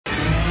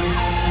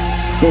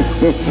Welcome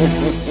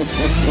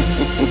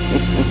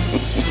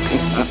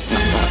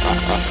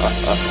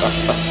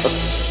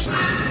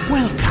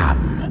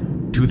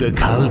to the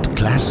Cult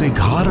Classic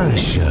Horror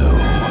Show.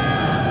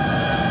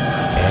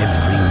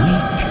 Every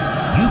week,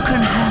 you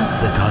can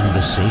have the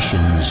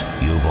conversations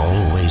you've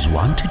always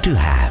wanted to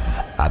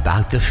have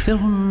about the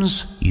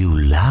films you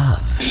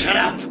love. Shut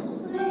up!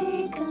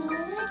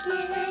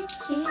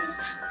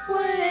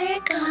 We're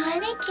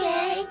gonna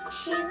get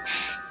you,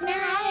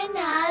 not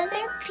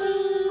another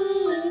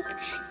peep.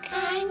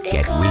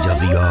 Get rid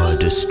of your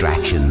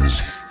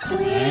distractions and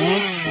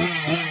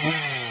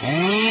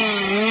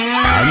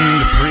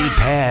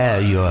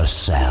prepare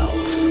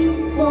yourself.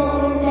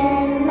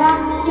 Then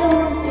lock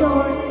your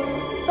door.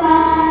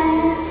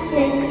 5,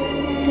 6,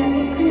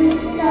 gonna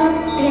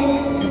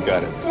crucifix. You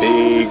got a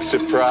big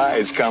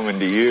surprise coming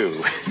to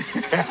you.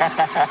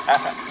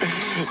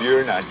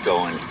 You're not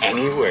going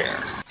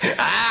anywhere.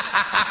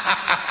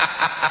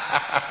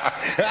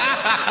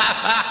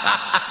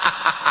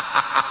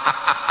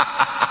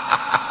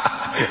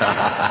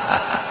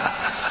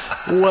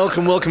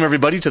 Welcome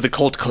everybody to the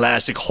Cult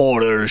Classic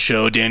Horror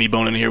Show. Danny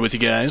Bonin here with you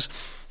guys.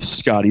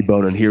 Scotty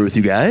Bonin here with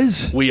you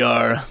guys. We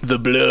are the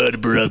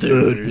Blood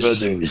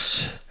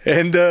Brothers.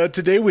 And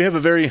today we have a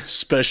very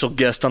special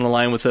guest on the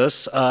line with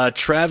us,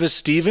 Travis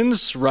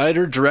Stevens,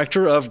 writer,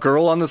 director of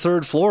Girl on the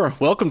Third Floor.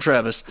 Welcome,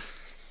 Travis.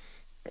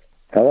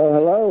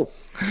 Hello.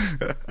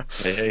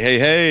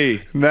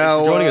 Hey. Now,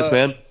 Thanks for joining us,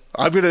 man.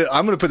 I'm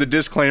gonna put the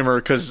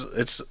disclaimer because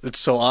it's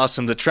so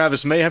awesome that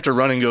Travis may have to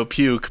run and go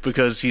puke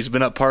because he's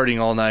been up partying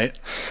all night.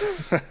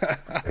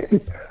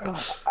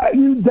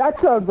 That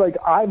sounds like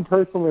I'm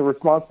personally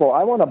responsible.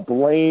 I want to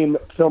blame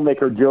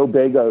filmmaker Joe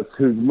Begos,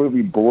 whose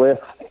movie Bliss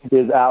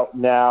is out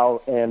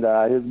now, and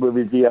his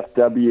movie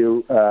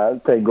VFW,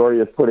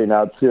 Fangoria, is putting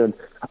out soon.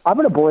 I'm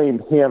going to blame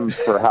him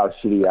for how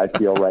shitty I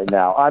feel right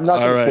now. I'm not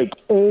going to take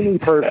any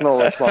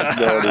personal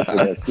responsibility for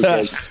this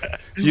because,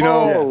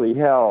 holy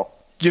hell.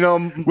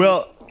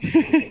 Well,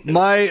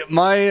 my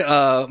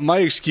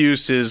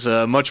excuse is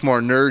much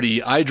more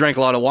nerdy. I drank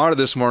a lot of water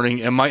this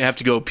morning and might have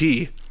to go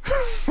pee.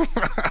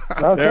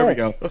 Okay. There we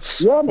go.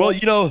 Yeah,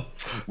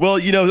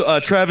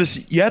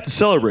 Travis, you have to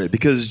celebrate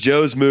because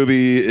Joe's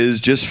movie is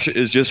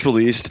just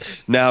released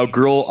now.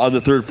 Girl on the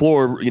Third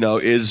Floor,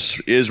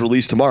 is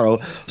released tomorrow.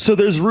 So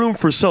there's room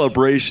for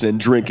celebration and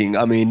drinking.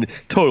 I mean,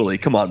 totally.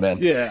 Come on, man.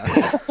 Yeah.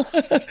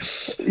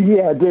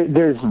 Yeah,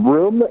 there's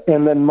room,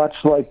 and then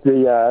much like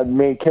the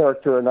main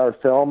character in our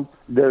film,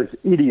 there's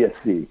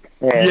idiocy.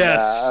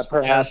 And,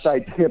 perhaps I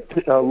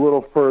tipped a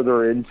little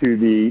further into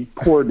the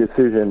poor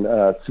decision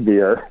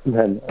sphere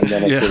than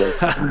I should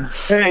have.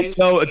 Hey,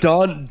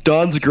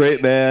 Don's a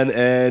great man,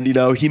 and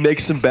he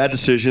makes some bad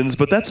decisions,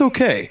 but that's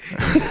okay.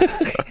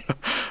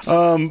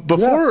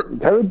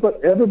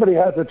 Everybody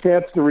has a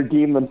chance to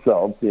redeem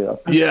themselves, Yeah.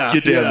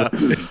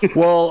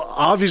 Well,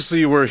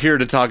 obviously we're here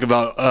to talk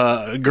about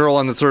Girl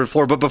on the Third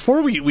Floor, but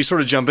before we sort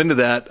of jump into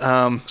that,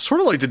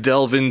 sort of like to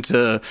delve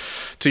into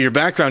your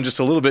background just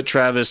a little bit,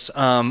 Travis.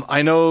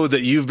 I know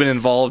that you've been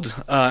involved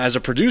as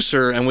a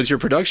producer and with your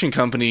production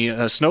company,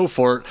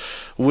 Snowfort,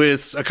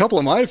 with a couple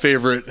of my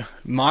favorite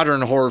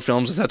modern horror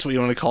films, if that's what you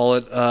want to call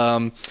it,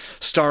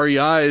 Starry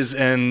Eyes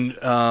and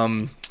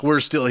We're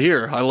Still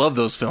Here. I love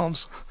those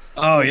films.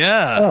 Oh,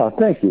 yeah. Oh,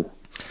 thank you.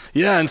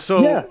 Yeah, and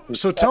so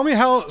tell me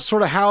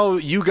how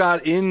you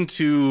got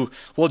into,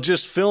 well,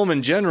 just film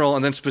in general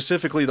and then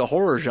specifically the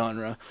horror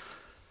genre.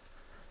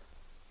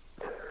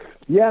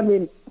 Yeah, I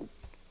mean,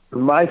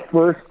 my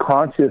first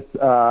conscious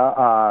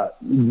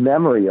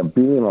memory of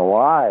being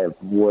alive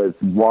was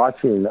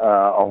watching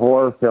a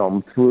horror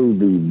film through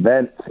the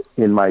vent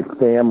in my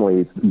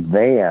family's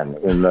van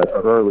in the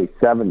early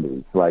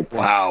 70s. Like,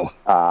 wow.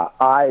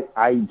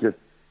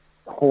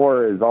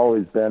 Horror has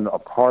always been a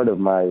part of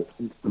my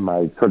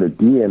sort of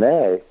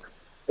DNA.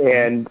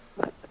 And,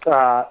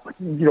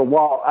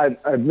 while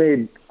I've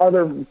made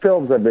other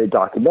films, I've made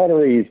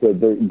documentaries,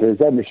 there's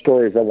other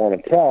stories I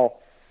want to tell,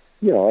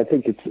 I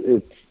think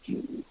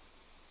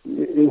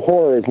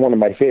horror is one of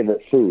my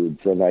favorite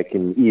foods, and I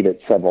can eat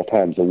it several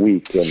times a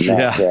week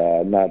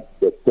and not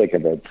get sick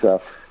of it.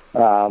 So,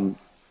 so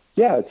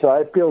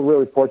I feel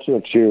really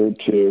fortunate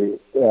to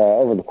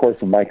over the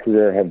course of my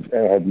career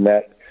have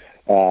met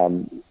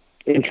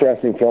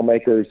interesting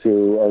filmmakers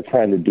who are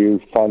trying to do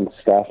fun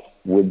stuff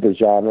with the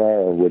genre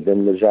or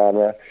within the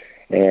genre.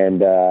 And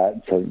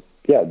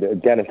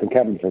Dennis and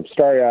Kevin from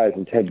Starry Eyes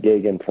and Ted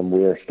Gagan from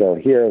We're Still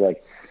Here,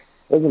 like,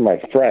 those are my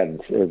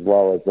friends as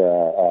well as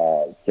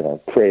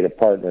creative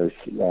partners.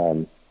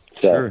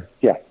 Sure.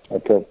 Yeah, I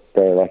feel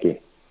very lucky.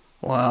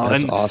 Wow,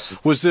 that's and awesome.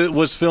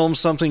 Was film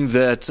something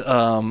that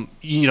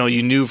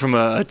you knew from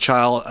a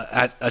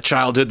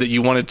childhood that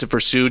you wanted to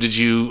pursue? Did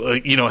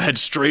you head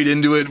straight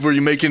into it? Were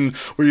you making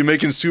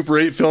Super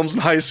 8 films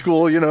in high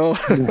school? Yeah.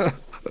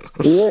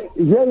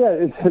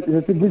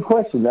 It's a good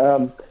question.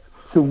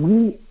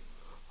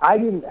 I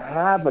didn't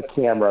have a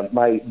camera.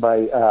 My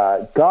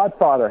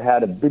godfather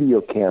had a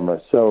video camera,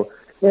 so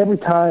every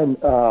time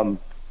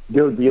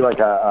there would be like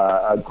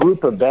a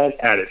group event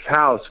at his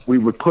house, we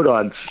would put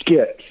on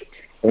skits.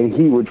 and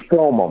he would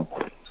film them.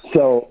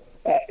 So,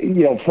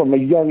 from a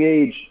young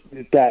age,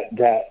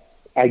 that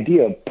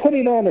idea of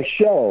putting on a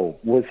show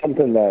was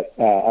something that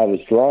I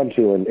was drawn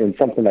to, and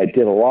something I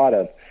did a lot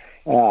of.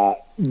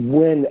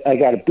 When I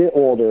got a bit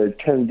older, it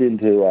turned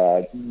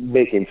into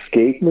making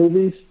skate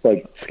movies,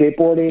 like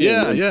skateboarding,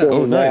 and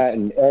filming that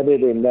and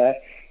editing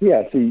that.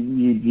 Yeah, so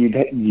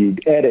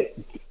you'd edit,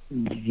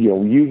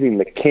 using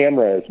the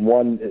camera as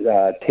one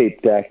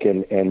tape deck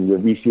and your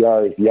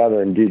VCR as the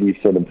other, and do these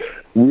sort of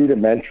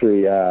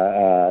rudimentary,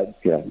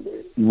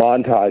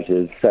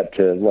 montages set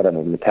to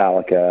whatever,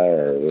 Metallica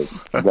or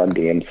Run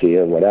DMC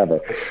or whatever.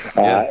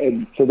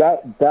 And so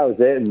that was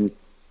it.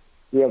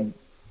 And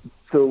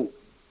so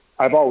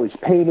I've always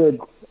painted,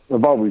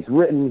 I've always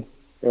written,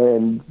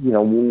 and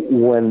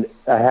when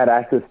I had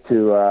access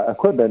to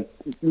equipment,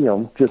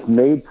 just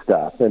made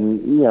stuff,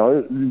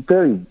 and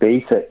very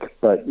basic,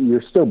 but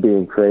you're still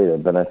being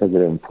creative, and I think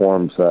it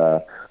informs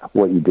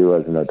what you do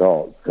as an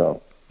adult.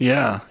 So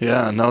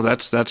no,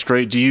 that's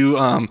great. Do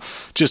you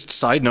just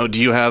side note?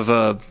 Do you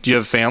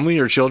have family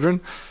or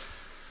children?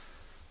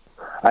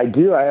 I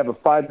do. I have a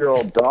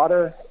 5-year-old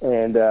daughter,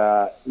 and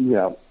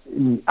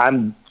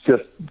I'm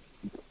just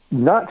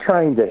not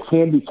trying to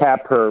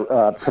handicap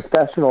her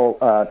professional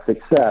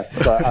success,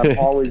 but I'm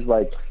always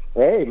like,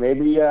 hey,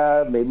 maybe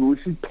we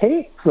should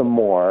paint some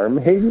more.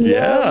 Maybe we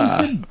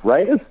should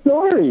write a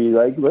story.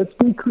 Like, let's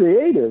be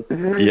creative.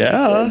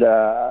 Yeah. And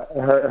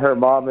her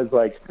mom is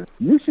like,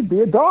 you should be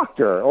a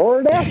doctor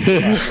or an actor.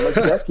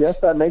 I'm like,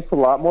 yes, that makes a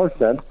lot more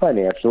sense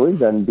financially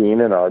than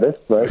being an artist.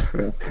 But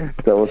so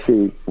we'll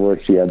see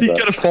where she ends up. You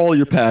gotta follow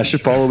your passion,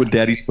 follow in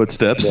Daddy's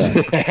footsteps.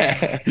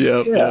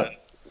 Yeah.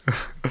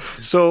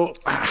 So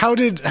how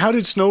did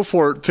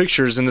Snowfort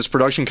Pictures and this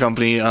production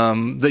company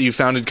that you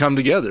founded come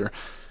together?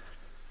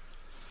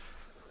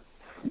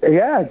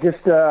 Yeah,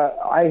 just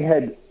I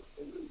had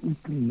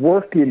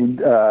worked in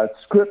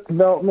script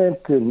development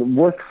and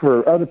worked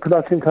for other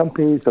production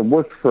companies and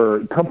worked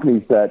for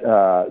companies that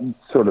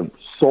sort of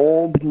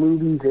sold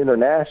movies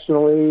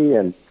internationally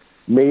and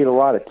made a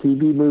lot of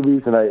TV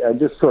movies, and I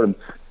just sort of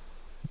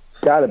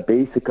got a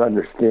basic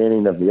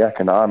understanding of the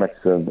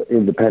economics of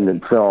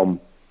independent film.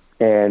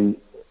 And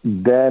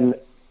then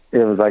it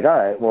was like, all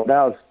right, well,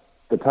 now's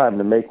the time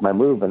to make my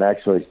move and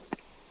actually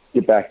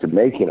get back to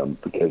making them,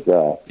 because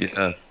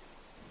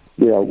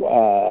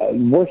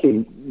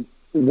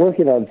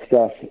working on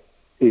stuff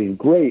is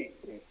great,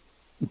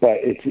 but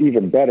it's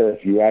even better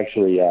if you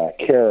actually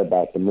care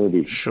about the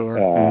movie. Sure.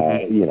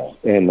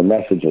 And the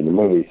message of the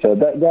movie. So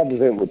that was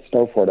it with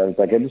Snowfort. I was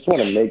like, I just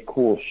want to make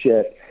cool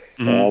shit,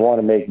 and I want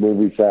to make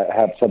movies that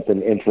have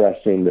something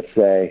interesting to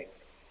say.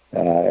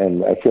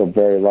 And I feel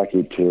very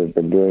lucky to have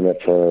been doing it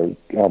for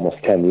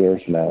almost 10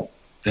 years now.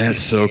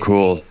 That's so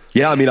cool.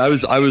 Yeah, I mean, I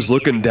was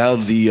looking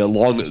down the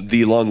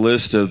long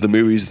list of the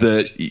movies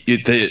that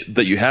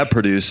you have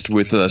produced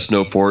with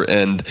Snowfort,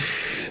 and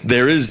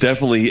there is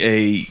definitely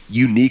a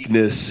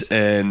uniqueness,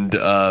 and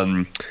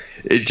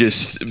it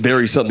just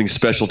very something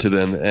special to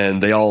them,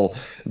 and they all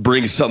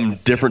bring something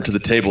different to the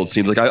table. It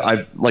seems like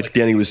I like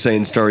Danny was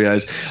saying, Starry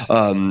Eyes.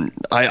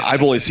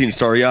 I've only seen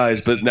Starry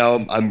Eyes, but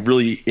now I'm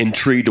really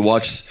intrigued to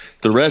watch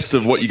the rest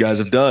of what you guys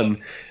have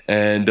done.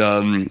 And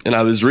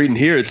I was reading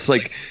here, it's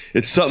like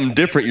it's something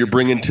different you're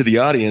bringing to the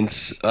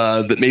audience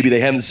that maybe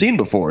they haven't seen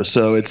before.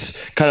 So it's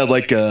kind of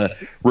like a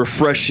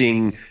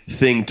refreshing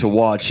thing to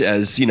watch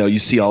as you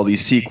see all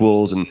these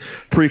sequels and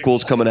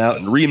prequels coming out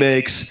and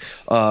remakes.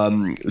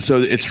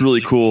 So it's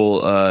really cool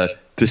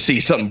to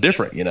see something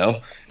different,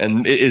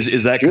 And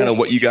is that kind of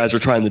what you guys are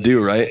trying to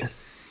do, right?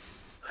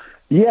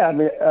 Yeah, I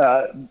mean,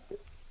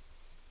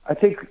 I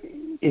think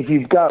if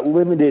you've got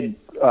limited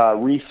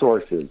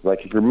resources,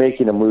 like if you're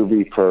making a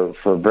movie for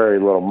very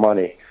little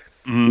money,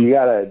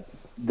 the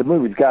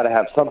movie's got to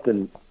have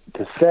something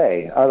to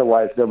say.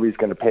 Otherwise, nobody's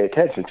going to pay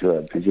attention to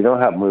it, because you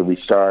don't have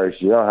movie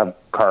stars, you don't have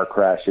car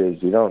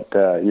crashes, you're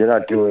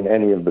not doing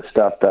any of the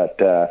stuff that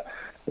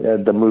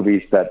the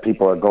movies that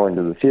people are going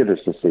to the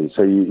theaters to see.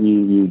 So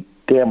you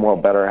damn well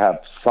better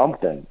have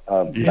something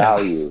of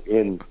value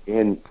in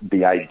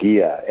the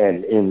idea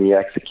and in the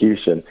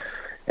execution.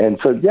 And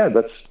so,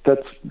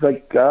 that's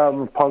like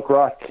I'm a punk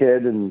rock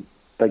kid, and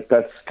like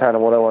that's kind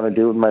of what I want to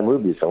do with my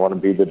movies. I want to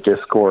be the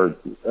Discord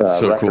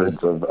records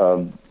cool.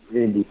 of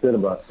indie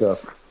cinema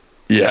stuff.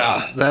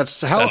 Yeah,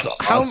 that's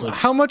awesome.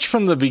 How much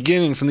from the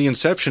beginning, from the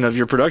inception of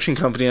your production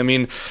company? I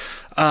mean,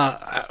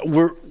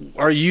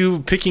 are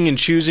you picking and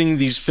choosing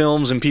these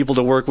films and people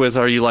to work with?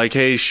 Are you like,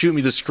 hey, shoot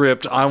me the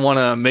script, I want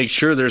to make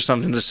sure there's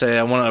something to say,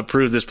 I want to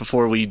approve this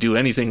before we do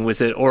anything with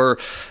it? Or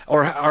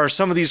are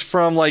some of these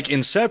from like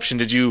inception?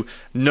 Did you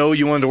know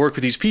you wanted to work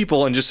with these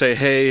people and just say,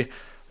 hey,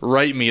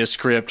 write me a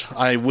script,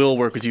 I will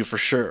work with you for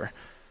sure?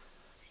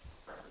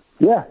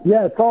 Yeah,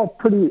 it's all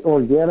pretty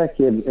organic,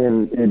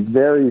 and it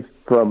varies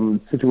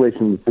from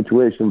situation to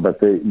situation,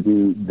 but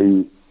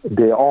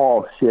they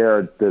all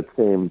shared the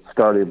same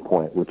starting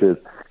point, which is,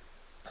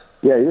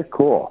 yeah, you're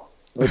cool.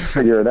 Let's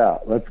figure it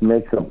out. Let's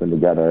make something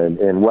together.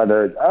 And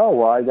whether it's,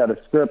 I got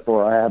a script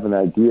or I have an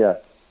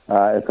idea,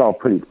 it's all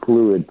pretty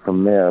fluid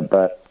from there.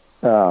 But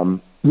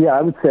Yeah,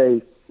 I would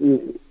say,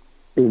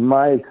 in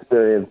my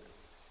experience,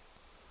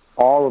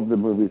 all of the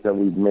movies that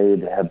we've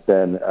made have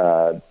been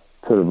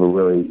sort of a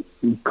really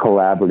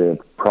collaborative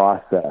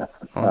process.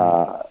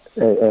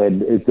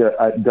 And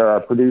there are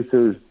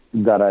producers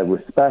that I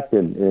respect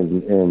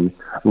and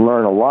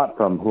learn a lot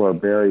from who are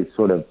very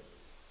sort of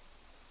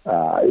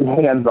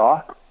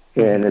hands-off.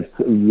 And it's,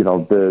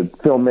 the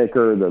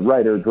filmmaker, the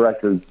writer,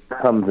 director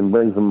comes and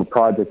brings them a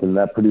project, and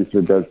that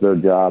producer does their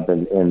job,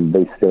 and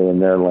they stay in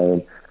their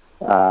lane.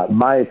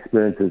 My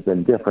experience has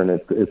been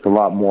different. It's a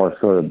lot more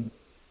sort of,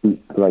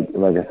 like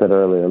I said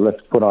earlier,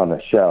 let's put on a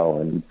show.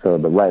 And so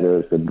the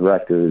writers and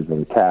directors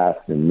and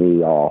cast and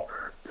me all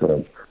sort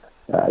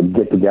of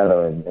get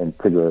together and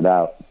figure it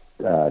out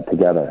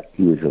together,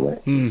 usually.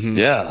 Mm-hmm.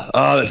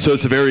 Yeah. So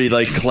it's a very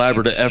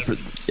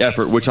collaborative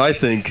effort, which I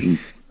think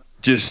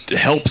just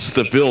helps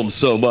the film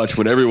so much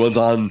when everyone's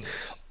on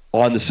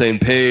the same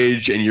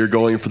page and you're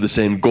going for the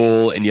same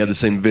goal and you have the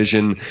same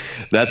vision.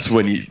 That's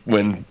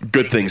when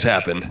good things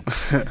happen.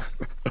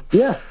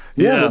 Yeah.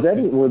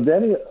 With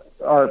any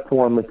art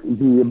form,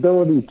 the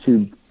ability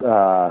to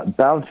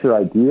bounce your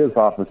ideas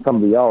off of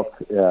somebody else,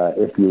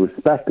 if you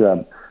respect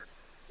them,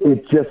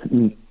 it just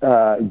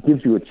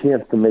gives you a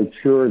chance to make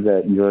sure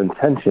that your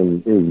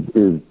intention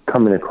is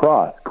coming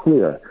across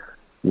clear.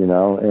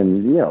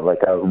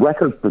 Like a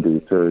record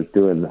producer is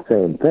doing the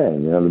same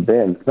thing. The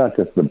band, it's not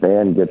just the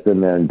band gets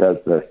in there and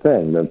does their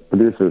thing. The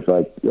producer's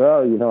like,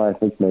 I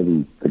think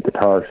maybe the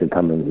guitar should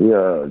come in here,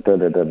 or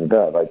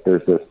da-da-da-da-da. Like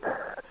there's this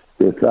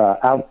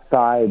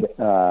outside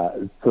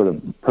sort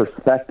of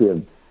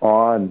perspective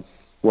on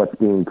what's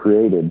being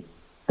created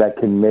that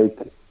can make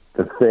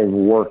the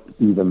thing work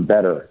even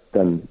better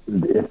than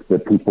if the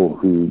people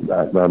who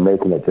are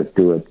making it just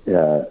do it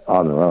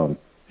on their own.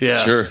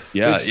 Yeah. Sure.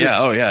 Yeah.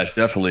 Oh, yeah,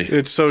 definitely.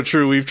 It's so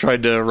true. We've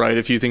tried to write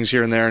a few things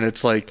here and there, and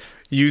it's like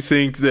you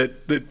think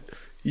that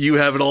you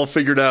have it all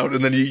figured out,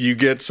 and then you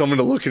get someone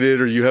to look at it,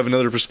 or you have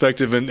another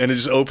perspective, and it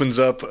just opens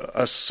up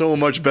a so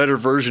much better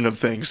version of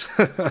things.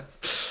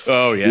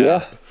 Oh,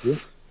 yeah.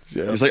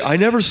 It's like, I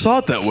never saw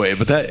it that way,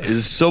 but that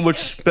is so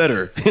much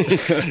better.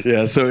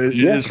 Yeah, so it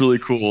is really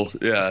cool,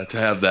 to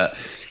have that.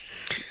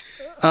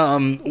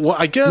 Well,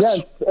 I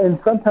guess... Yeah, and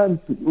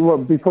sometimes,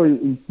 before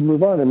you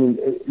move on, I mean,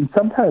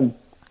 sometimes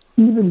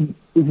even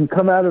if you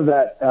come out of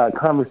that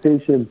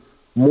conversation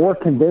more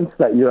convinced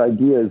that your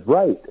idea is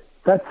right,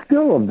 that's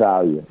still of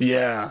value.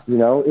 Yeah.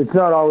 It's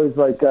not always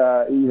like,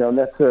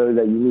 necessarily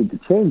that you need to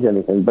change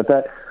anything, but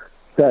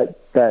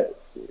that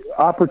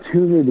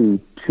opportunity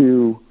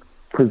to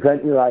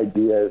present your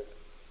ideas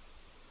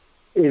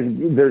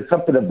there's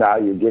something of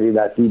value getting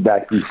that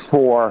feedback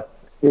before,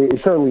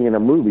 certainly in a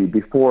movie,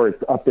 before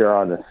it's up there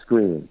on the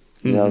screen.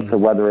 So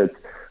whether it's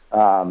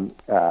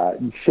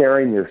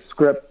sharing your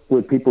script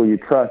with people you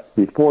trust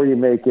before you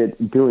make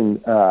it, doing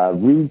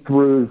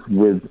read-throughs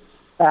with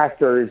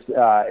actors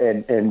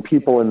and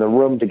people in the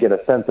room to get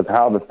a sense of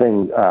how the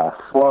thing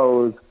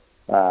flows,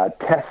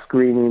 test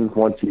screenings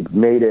once you've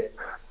made it.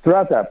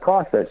 Throughout that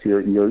process,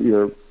 you're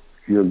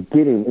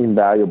getting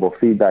invaluable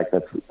feedback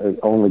that's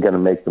only going to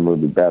make the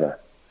movie better.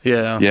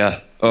 Yeah.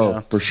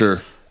 For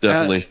sure,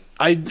 definitely.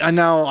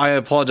 I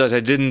apologize. I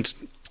didn't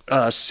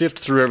sift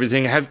through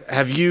everything.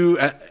 Have you,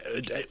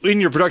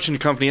 in your production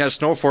company at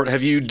Snowfort,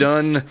 have you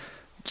done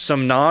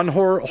some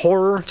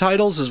non-horror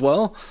titles as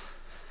well?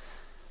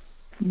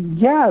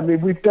 Yeah, I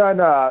mean, we've done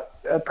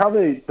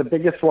probably the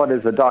biggest one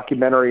is a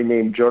documentary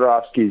named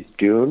Jodorowsky's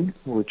Dune,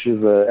 which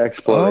is an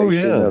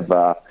exploration of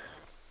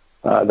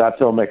that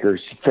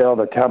filmmaker's failed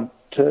attempt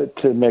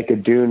to make a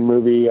Dune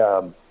movie.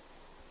 I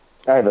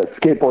have a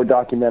skateboard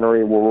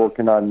documentary we're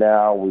working on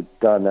now. We've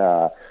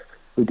done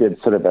we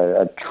did sort of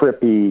a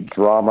trippy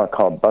drama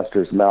called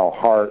Buster's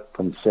Malheart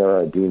from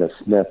Sarah Adina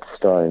Smith,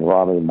 starring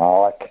Rami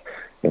Malek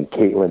and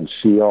Caitlin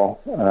Scheel.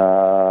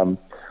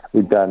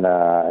 We've done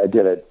I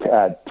did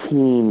a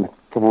teen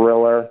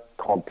thriller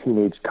called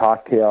Teenage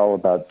Cocktail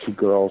about two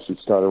girls who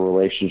start a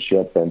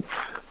relationship and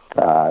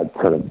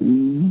sort of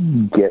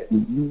get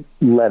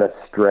led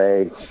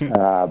astray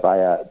by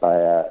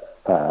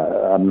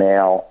a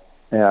male.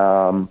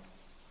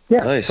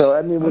 Nice. So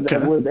I mean,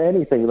 with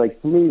anything,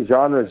 like, to me,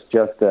 genre is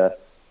just a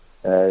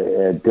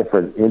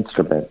different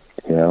instrument.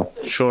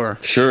 Sure.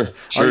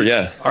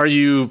 Yeah. Are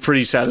you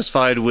pretty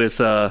satisfied with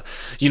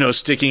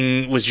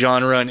sticking with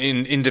genre and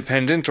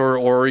independent,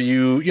 or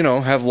you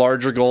have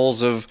larger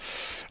goals of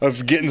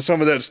getting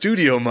some of that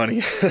studio money?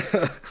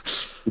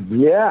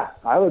 Yeah,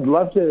 I would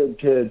love to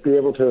be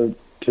able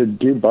to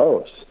do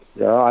both.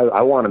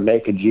 I want to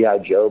make a G.I.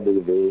 Joe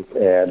movie,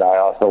 and I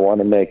also want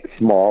to make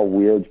small,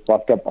 weird,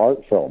 fucked up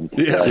art films.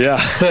 Yeah.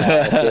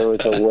 If there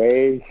was a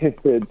way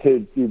to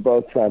do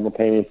both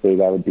simultaneously,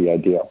 that would be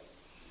ideal.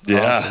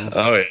 Yeah. Awesome.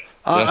 Oh, yeah.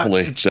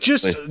 Definitely.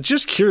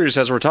 Just curious,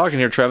 as we're talking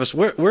here, Travis,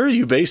 where are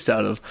you based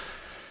out of?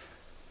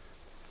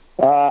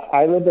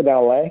 I live in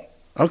L.A.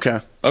 Okay.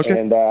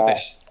 And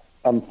nice.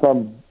 I'm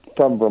from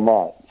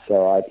Vermont.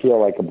 So I feel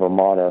like a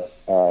Vermonter,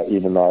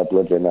 even though I've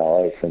lived in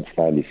LA since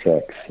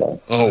 '96. So.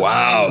 Oh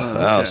wow!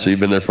 Wow. So you've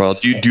been there for a while.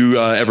 Do you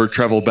ever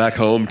travel back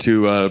home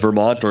to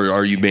Vermont, or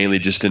are you mainly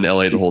just in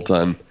LA the whole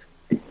time?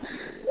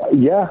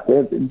 Yeah,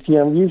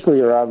 usually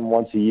around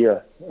once a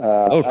year.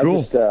 Oh,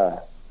 cool.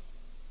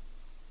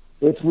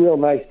 It's real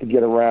nice to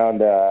get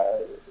around. I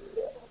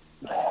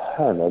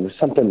don't know. There's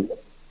something.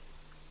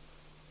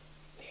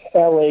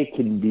 LA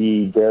can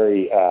be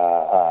very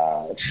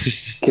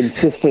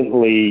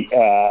consistently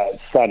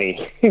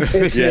sunny.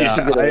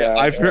 Yeah,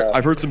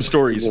 I've heard some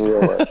stories.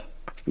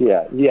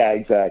 Yeah,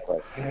 exactly.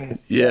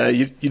 Yeah,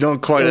 you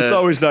don't quite. It's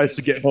always nice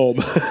to get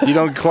home. You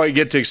don't quite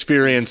get to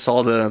experience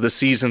all the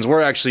seasons.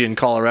 We're actually in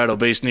Colorado,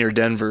 based near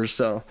Denver,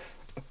 so.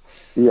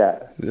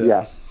 Yeah.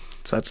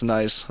 So that's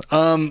nice.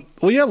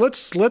 Well, yeah,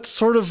 let's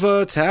sort of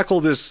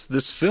tackle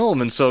this film.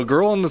 And so,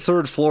 Girl on the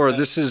Third Floor.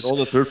 This is Girl on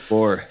the Third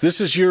Floor.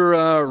 This is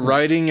your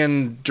writing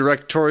and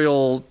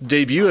directorial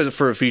debut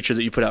for a feature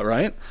that you put out,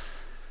 right?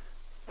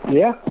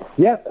 Yeah.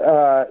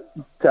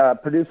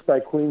 Produced by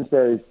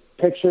Queensberry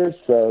Pictures,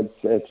 so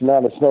it's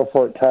not a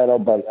Snowfort title,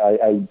 but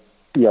I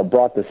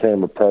brought the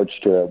same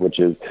approach to it, which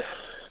is,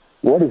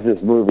 what is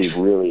this movie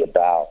really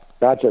about?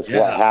 Not just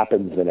what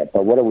happens in it,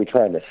 but what are we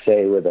trying to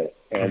say with it?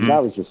 And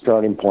that was the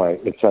starting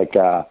point. It's like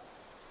the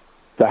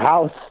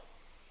house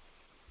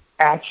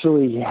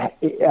actually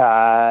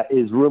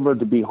is rumored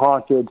to be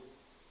haunted.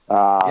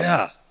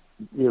 It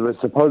was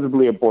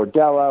supposedly a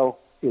bordello.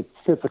 It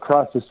sits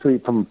across the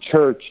street from a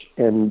church,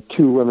 and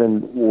 2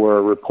 women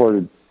were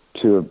reported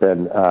to have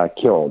been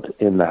killed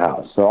in the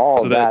house. So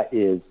all of that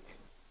is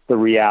the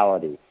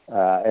reality.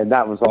 And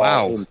that was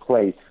all in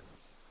place.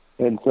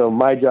 And so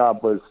my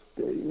job was,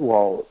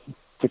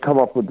 to come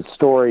up with a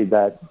story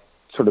that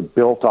sort of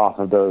built off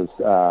of those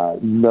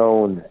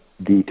known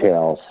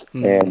details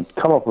and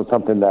come up with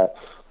something that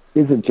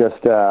isn't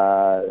just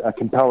a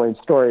compelling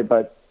story,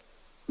 but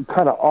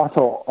kind of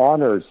also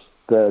honors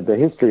the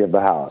history of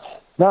the house.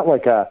 Not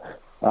like a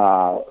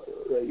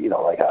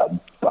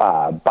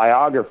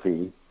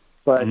biography,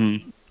 but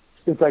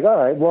it's like, all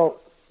right, well,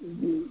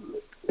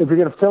 if you're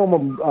going to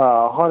film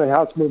a haunted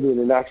house movie in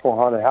an actual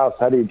haunted house,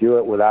 how do you do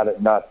it without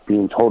it not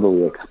being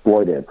totally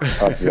exploitive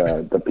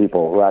of the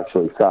people who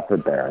actually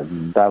suffered there?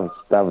 And that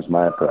was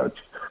my approach.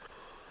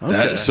 Okay.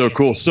 That's so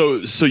cool.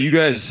 So you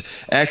guys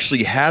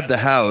actually had the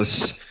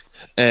house,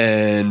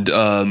 and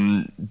so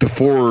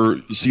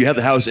you had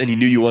the house, and you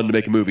knew you wanted to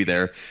make a movie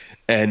there.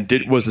 And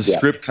was the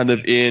script kind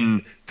of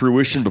in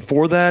fruition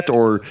before that,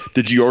 or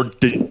did you have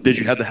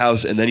the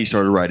house and then you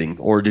started writing,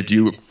 or did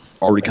you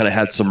already kind of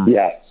had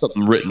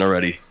something written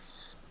already?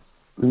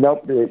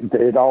 Nope,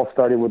 it all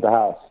started with the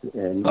house,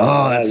 and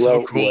that's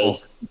so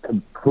cool.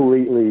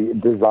 Completely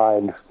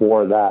designed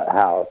for that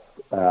house.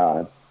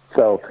 And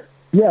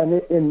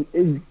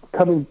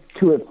coming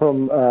to it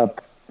from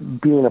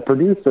being a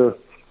producer,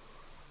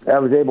 I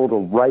was able to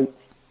write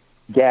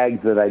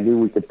gags that I knew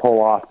we could pull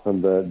off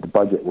from the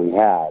budget we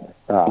had.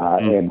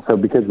 And so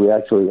because we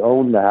actually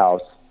owned the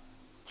house,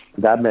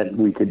 that meant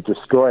we could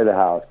destroy the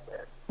house,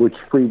 which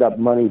freed up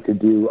money to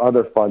do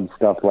other fun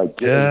stuff like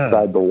get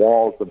inside the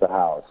walls of the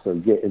house or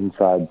get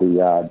inside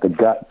the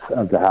guts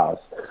of the house,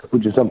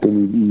 which is something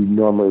you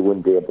normally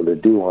wouldn't be able to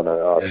do on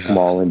a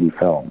small indie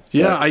film.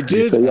 Yeah, I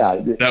did.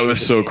 That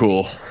was so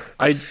cool.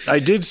 I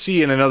did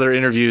see in another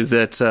interview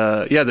that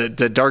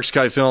that Dark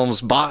Sky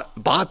Films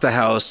bought the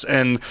house,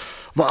 and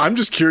well, I'm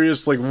just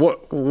curious, like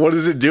what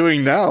is it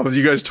doing now?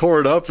 You guys tore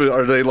it up?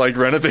 Are they like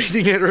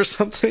renovating it or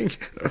something?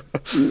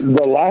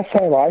 The last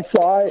time I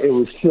saw it, it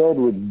was filled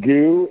with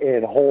goo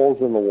and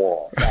holes in the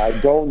wall. I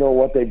don't know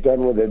what they've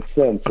done with it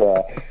since.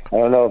 I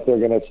don't know if they're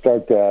going to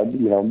start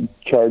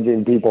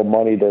charging people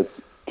money to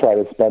try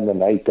to spend the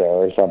night there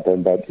or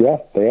something. But yeah,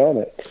 they own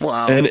it.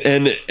 Wow.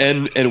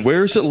 And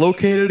where is it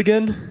located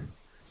again?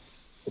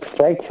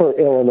 Frankfort,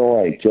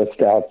 Illinois,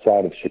 just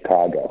outside of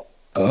Chicago.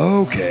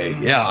 Okay,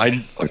 yeah,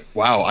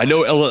 I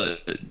know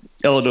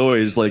Illinois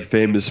is like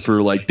famous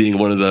for like being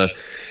one of the,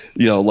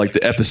 like the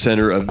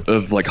epicenter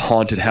of like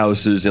haunted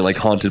houses and like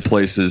haunted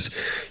places.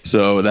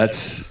 So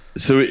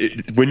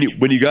when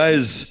you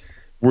guys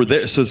were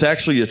there, so it's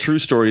actually a true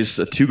story.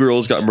 So 2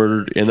 girls got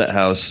murdered in that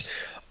house.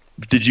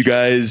 Did you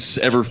guys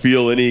ever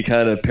feel any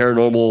kind of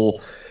paranormal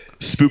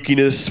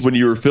spookiness when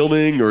you were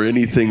filming, or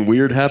anything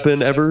weird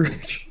happen ever?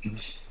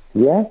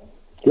 Yeah.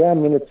 I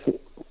mean,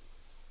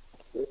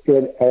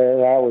 and I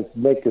always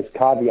make this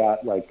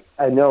caveat, like,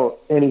 I know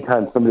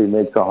anytime somebody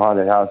makes a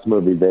haunted house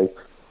movie,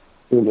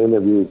 in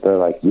interviews, they're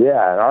like,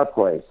 yeah, at our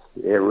place,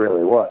 it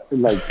really was.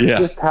 Like,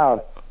 this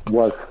house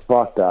was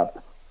fucked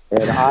up.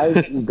 And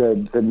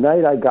the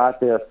night I got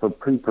there for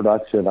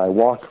pre-production, I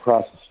walked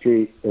across the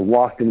street and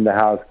walked into the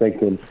house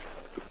thinking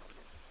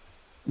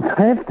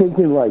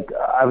like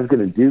I was going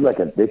to do like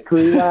a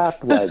victory lap,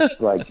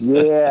 like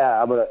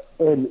yeah, I'm going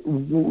to, and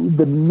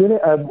the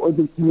minute,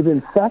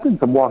 within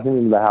seconds of walking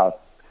into the house,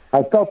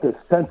 I felt this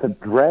sense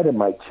of dread in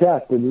my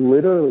chest and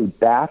literally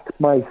backed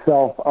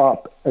myself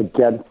up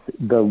against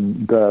the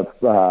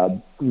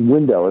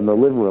window in the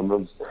living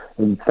room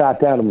and sat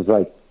down and was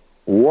like,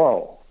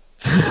 whoa,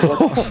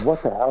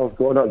 what the hell is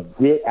going on?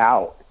 Get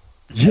out.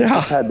 I Yeah.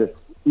 just had this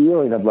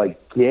feeling of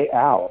like, get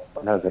out.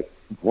 And I was like,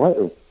 what?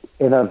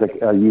 And I was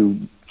like, are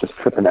you just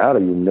tripping out? Are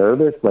you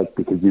nervous? Like,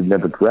 because you've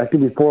never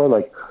directed before?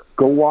 Like,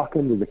 go walk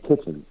into the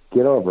kitchen.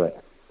 Get over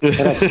it.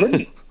 And I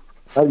couldn't.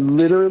 I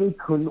literally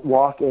couldn't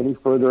walk any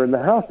further in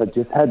the house. I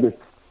just had this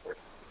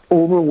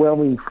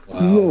overwhelming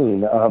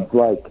feeling of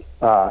like,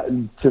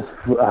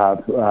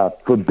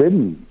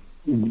 forbidden.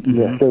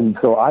 And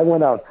so I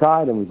went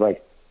outside and was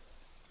like,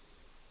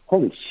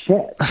 holy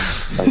shit.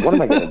 Like, what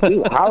am I going to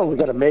do? How are we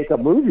going to make a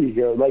movie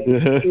here? Like,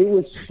 it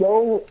was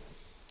so,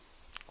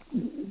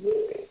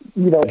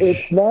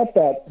 it's not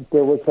that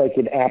there was like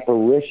an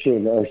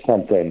apparition or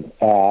something.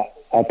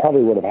 I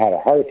probably would have had a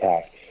heart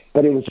attack,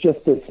 but it was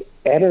just this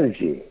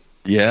energy.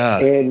 Yeah.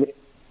 And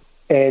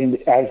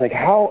I was like,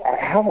 how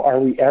are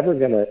we ever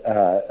going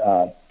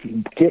to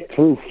get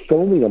through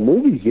filming a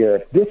movie here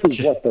if this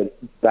is what the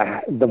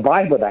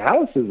vibe of the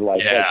house is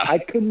like? Yeah. Like, I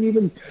couldn't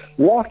even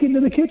walk into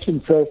the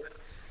kitchen. So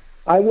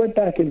I went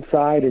back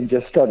inside and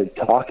just started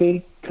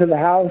talking to the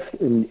house.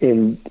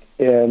 And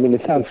I mean,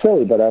 it sounds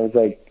silly, but I was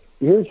like,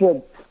 here's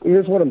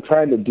what I'm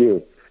trying to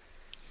do.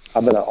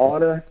 I'm going to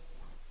honor,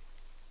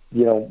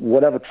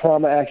 whatever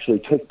trauma actually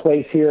took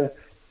place here.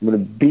 I'm going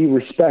to be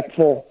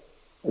respectful.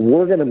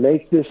 We're going to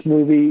make this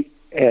movie,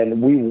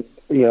 and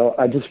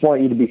I just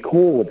want you to be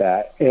cool with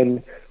that.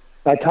 And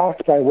I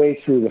talked my way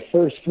through the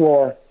first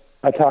floor.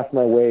 I talked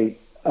my way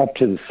up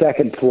to the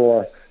second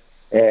floor.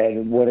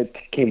 And when it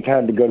came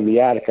time to go to the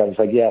attic, I was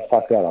like, yeah,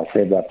 fuck that. I'll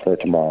save that for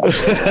tomorrow.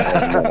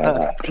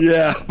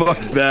 Yeah, fuck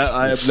that.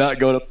 I am not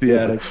going up the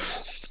attic.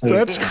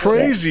 That's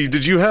crazy.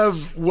 Did you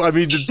have,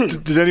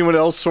 did anyone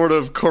else sort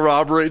of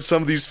corroborate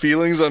some of these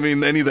feelings? I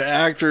mean, any of the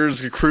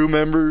actors, crew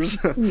members?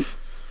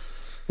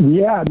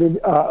 Yeah, I mean,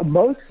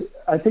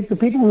 I think the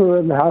people who are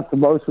in the house the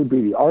most would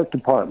be the art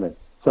department.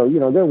 So,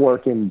 they're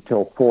working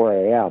until 4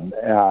 a.m.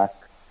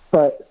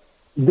 But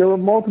there were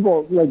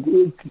multiple,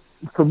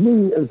 for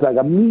me, it was like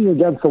I'm leaning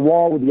against the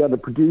wall with the other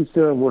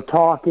producer, and we're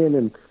talking,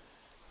 and,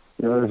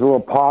 there's a little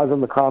pause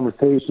in the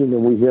conversation,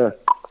 and we hear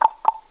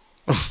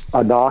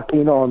a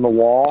knocking on the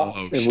wall,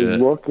 we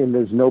look, and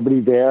there's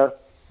nobody there.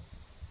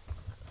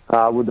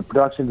 With the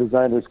production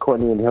designers,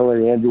 Courtney and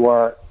Hillary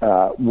Anduar,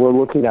 we're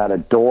looking at a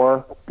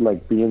door,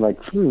 being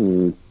like,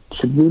 should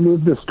we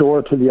move this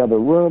door to the other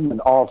room? And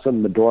all of a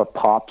sudden the door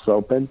pops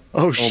open.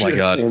 Oh, shit. Oh, my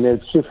God. And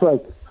it's just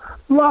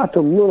lots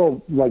of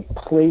little,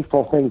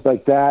 playful things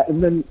like that.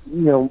 And then,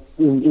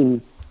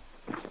 in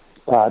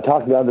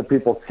talking to other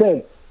people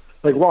since,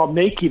 while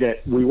making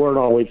it, we weren't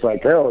always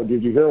like, oh,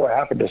 did you hear what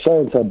happened to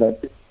so-and-so?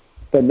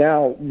 But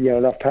now,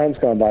 enough time's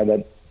gone by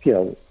that,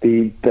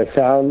 the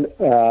sound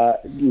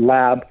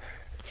lab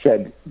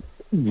said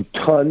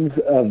tons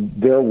of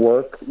their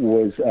work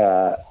was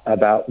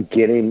about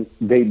getting,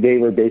 they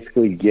were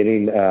basically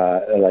getting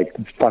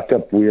fucked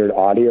up weird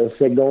audio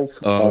signals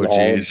on all of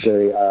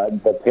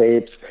the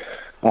tapes.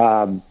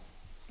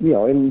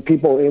 And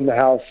people in the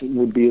house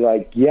would be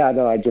like, yeah,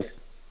 no, I just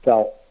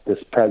felt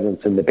this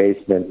presence in the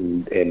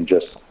basement and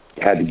just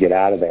had to get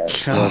out of there.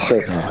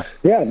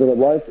 Yeah,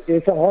 but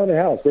it's a haunted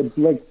house.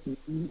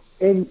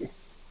 And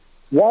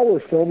while we're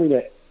filming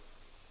it,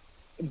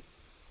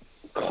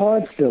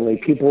 constantly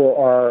people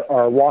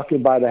are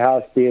walking by the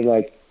house being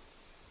like,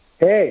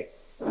 hey,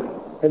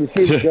 have you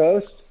seen the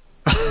ghost?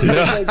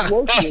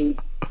 Locally,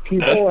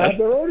 people have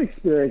their own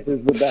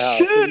experiences with the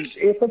house.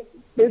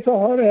 It's a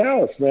haunted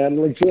house, man.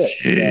 Legit.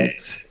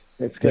 Jeez.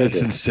 It's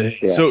That's insane.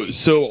 Yeah.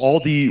 So all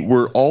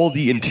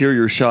the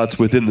interior shots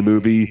within the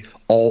movie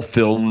all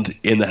filmed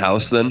in the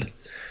house then?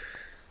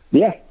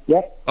 Yeah.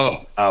 Yep.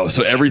 Oh,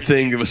 so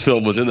everything that was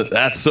filmed was in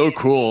that's so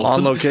cool.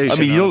 On location. I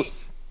mean, you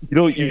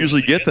don't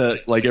usually get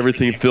that,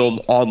 everything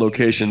filmed on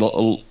location.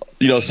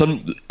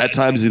 Some at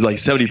times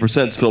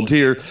 70% is filmed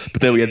here,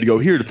 but then we had to go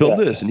here to film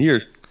this and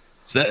here.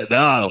 So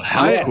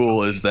how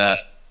cool is that?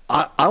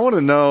 I want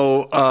to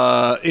know,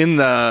 in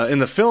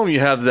the film you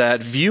have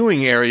that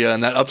viewing area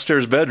in that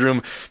upstairs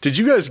bedroom. Did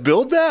you guys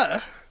build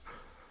that?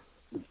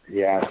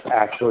 Yeah, it's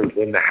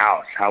actually in the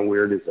house. How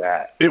weird is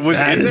that? It was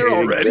in there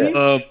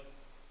already?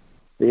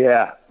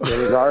 Yeah, it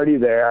was already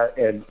there.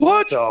 And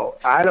What? So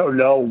I don't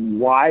know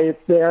why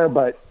it's there,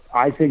 but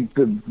I think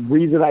the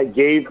reason I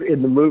gave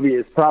in the movie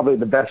is probably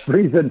the best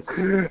reason.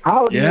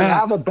 How do you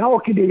have a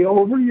balcony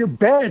over your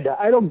bed?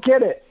 I don't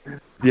get it.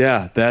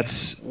 Yeah,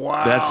 that's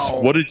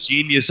what a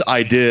genius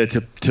idea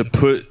to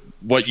put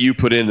what you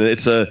put in.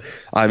 It's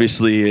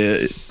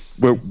obviously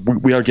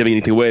we aren't giving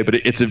anything away, but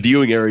it's a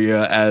viewing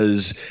area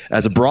as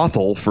a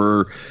brothel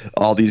for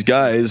all these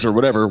guys or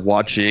whatever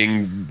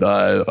watching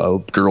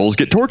girls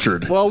get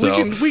tortured. Well,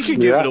 we can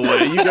give it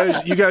away.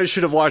 You guys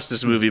should have watched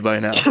this movie by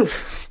now.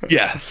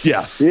 Yeah.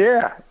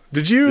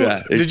 Did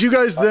you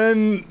guys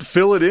then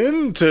fill it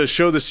in to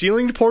show the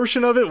ceilinged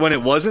portion of it when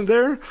it wasn't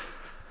there?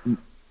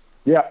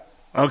 Yeah.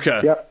 Okay.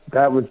 Yep,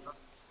 that was.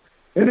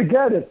 And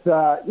again, it's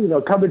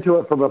coming to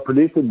it from a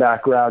producing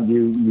background,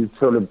 you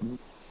sort of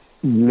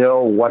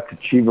know what's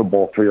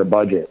achievable for your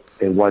budget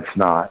and what's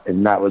not,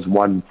 and that was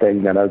one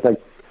thing that I was like,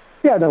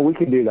 Yeah, no, we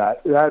can do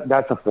that.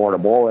 That's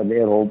affordable, and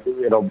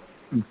it'll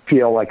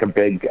feel like a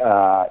big,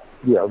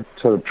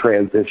 sort of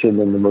transition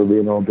in the movie,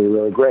 and it'll be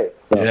really great.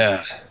 So,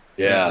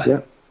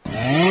 Yeah.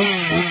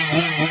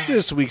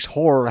 This week's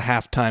Horror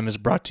Halftime is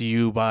brought to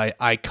you by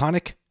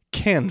Iconic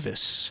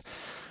Canvas.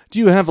 Do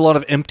you have a lot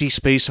of empty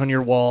space on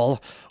your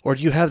wall, or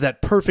do you have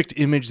that perfect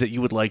image that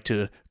you would like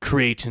to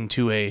create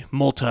into a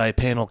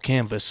multi-panel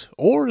canvas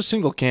or a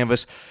single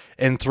canvas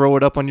and throw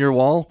it up on your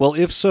wall? Well,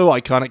 if so,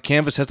 Iconic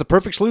Canvas has the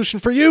perfect solution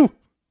for you.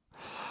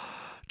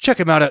 Check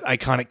them out at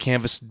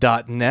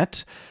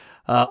iconiccanvas.net.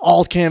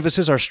 All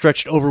canvases are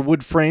stretched over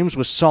wood frames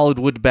with solid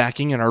wood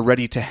backing and are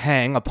ready to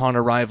hang upon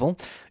arrival.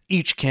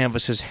 Each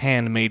canvas is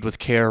handmade with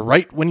care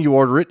right when you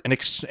order it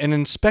and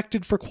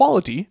inspected for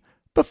quality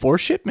before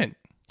shipment.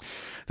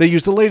 They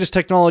use the latest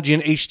technology in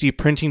HD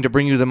printing to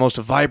bring you the most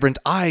vibrant,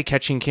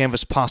 eye-catching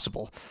canvas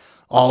possible.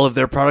 All of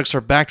their products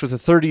are backed with a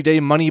 30-day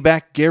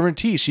money-back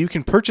guarantee, so you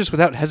can purchase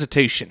without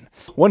hesitation.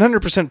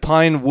 100%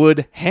 pine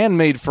wood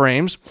handmade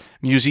frames,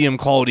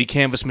 museum-quality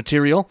canvas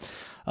material.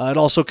 It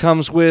also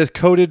comes with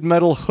coated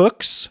metal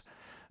hooks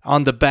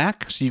on the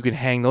back, so you can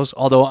hang those,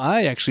 although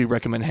I actually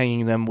recommend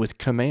hanging them with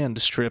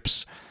command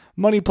strips.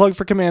 Money plug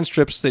for command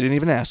strips. They didn't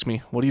even ask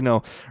me. What do you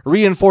know?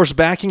 Reinforced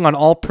backing on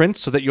all prints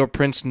so that your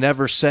prints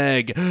never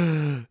sag.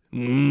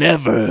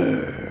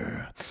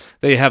 Never.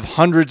 They have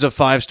hundreds of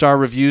 5-star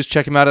reviews.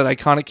 Check them out at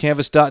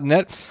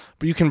iconiccanvas.net.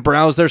 But you can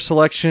browse their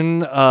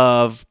selection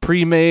of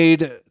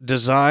pre-made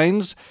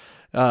designs,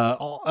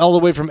 all the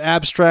way from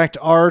abstract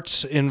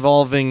art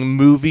involving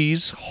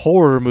movies,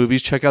 horror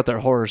movies. Check out their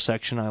horror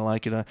section. I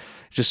like it.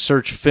 Just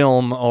search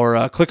film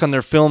or click on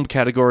their film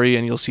category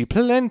and you'll see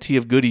plenty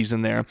of goodies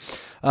in there.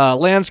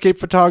 Landscape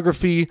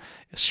photography,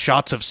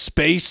 shots of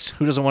space.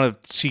 Who doesn't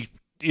want to see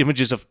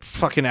images of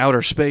fucking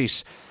outer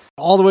space?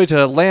 All the way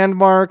to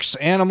landmarks,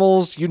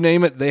 animals, you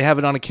name it, they have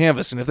it on a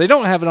canvas. And if they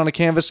don't have it on a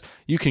canvas,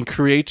 you can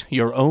create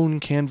your own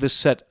canvas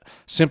set.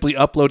 Simply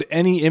upload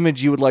any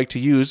image you would like to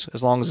use,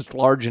 as long as it's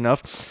large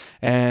enough,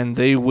 and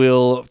they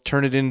will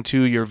turn it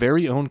into your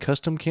very own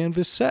custom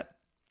canvas set.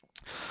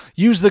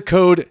 Use the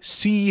code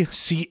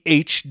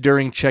CCH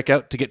during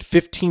checkout to get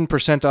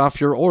 15% off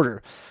your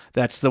order.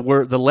 That's the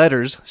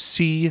letters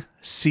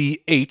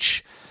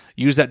CCH.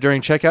 Use that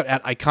during checkout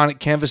at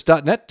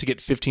iconiccanvas.net to get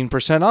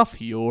 15%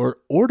 off your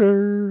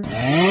order.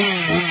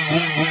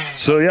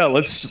 So yeah,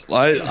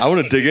 I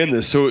want to dig in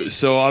this.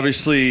 So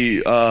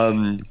obviously,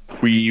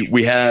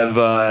 we have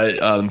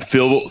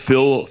Phil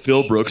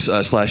Brooks /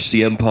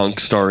 CM Punk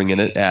starring in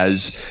it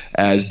as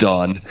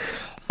Don.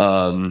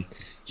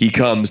 He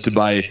comes to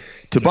buy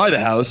the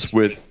house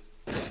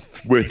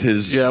with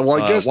his I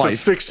guess wife. to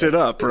fix it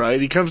up, right?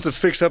 He comes to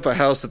fix up a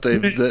house that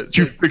they've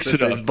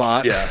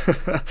bought. Yeah,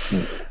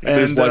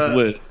 and his wife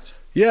Liz.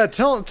 Yeah,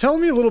 tell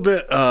me a little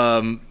bit.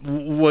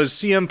 Was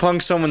CM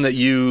Punk someone that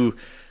you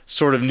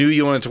sort of knew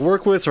you wanted to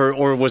work with,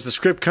 or was the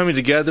script coming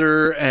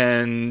together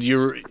and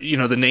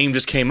the name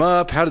just came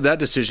up? How did that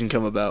decision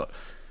come about?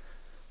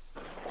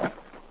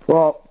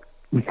 Well,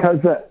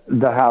 because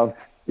the house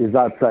is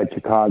outside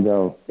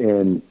Chicago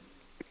and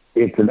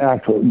it's an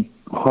actual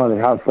haunted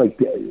house, like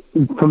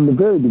from the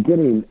very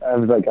beginning, I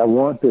was like, I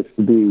want this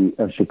to be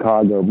a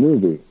Chicago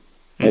movie,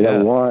 and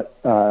I want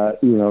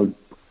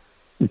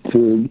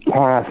to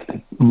cast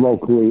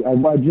locally.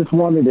 I just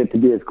wanted it to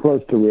be as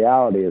close to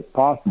reality as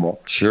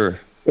possible. Sure.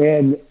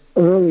 And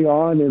early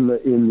on in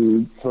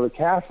the sort of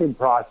casting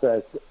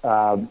process,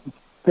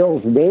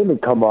 Phil's name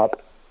had come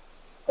up,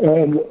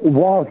 and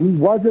while he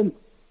wasn't,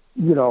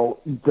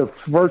 the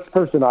first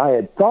person I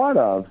had thought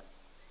of,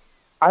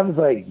 I was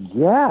like,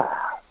 yeah,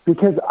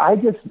 because I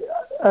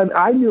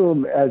knew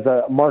him as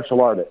a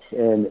martial artist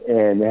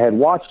and had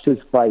watched his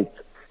fights,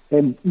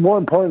 and more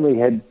importantly,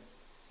 had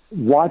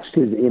watched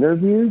his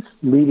interviews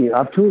leading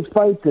up to his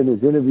fights and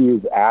his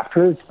interviews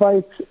after his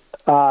fights.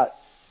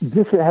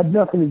 This had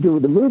nothing to do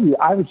with the movie.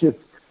 I was just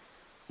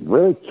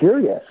really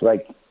curious.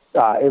 Like,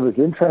 it was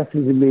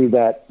interesting to me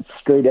that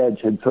Straight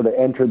Edge had sort of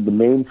entered the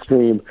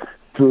mainstream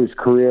through his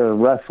career in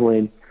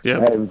wrestling.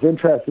 Yep. It was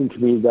interesting to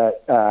me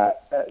that,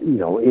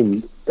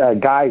 in a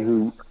guy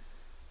who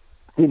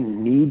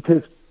didn't need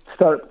to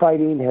start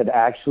fighting had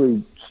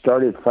actually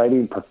started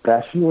fighting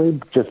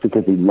professionally just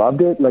because he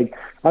loved it. Like,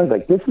 I was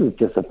like, this is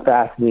just a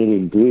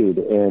fascinating dude.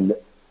 And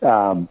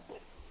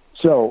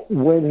so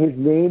when his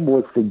name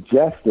was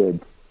suggested,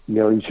 he's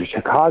a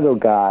Chicago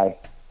guy,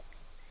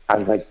 I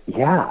was like,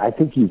 yeah, I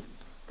think he's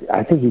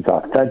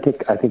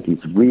authentic. I think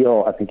he's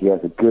real. I think he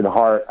has a good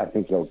heart. I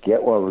think he'll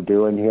get what we're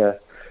doing here.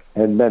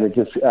 And then it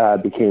just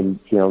became,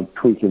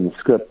 tweaking the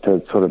script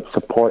to sort of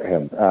support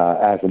him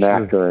as an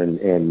actor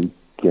and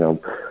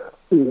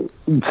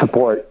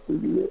support,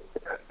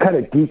 kind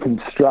of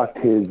deconstruct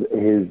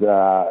his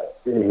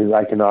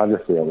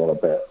iconography a little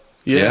bit.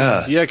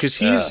 Yeah, because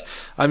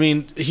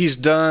he's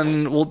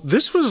done, well,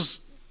 this was,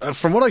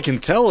 from what I can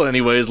tell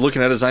anyways,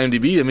 looking at his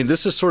IMDb, I mean,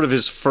 this is sort of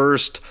his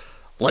first,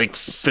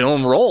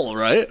 film role,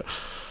 right?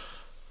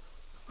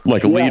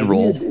 Like a lead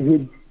role.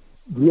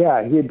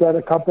 He had done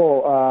a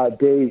couple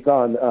days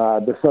on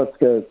the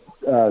Sutska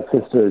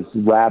sisters'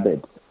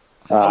 Rabid,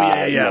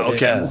 Yeah.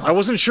 Okay. Yeah. I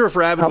wasn't sure if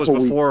Rabbit was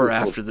Couple before or weeks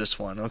after this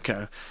one.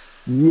 Okay.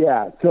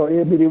 Yeah, so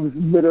I mean, it was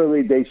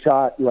literally they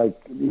shot like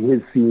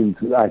his scenes,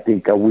 I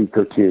think, a week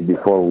or two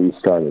before we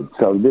started.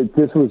 So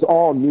this was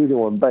all new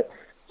to him. But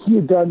he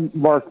had done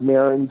Mark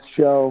Maron's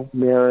show,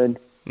 Maron,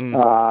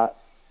 and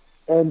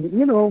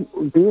you know,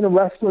 being a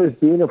wrestler is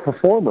being a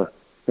performer,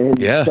 and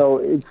so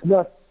it's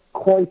not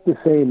quite the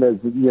same as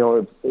you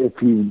know if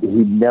he'd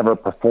never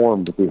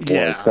performed before.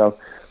 Yeah. So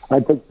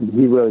I think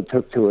he really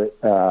took to it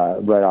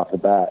right off the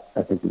bat.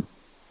 I think he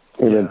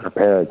came in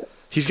prepared.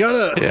 He's got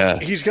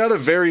a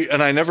very,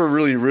 and I never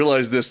really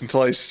realized this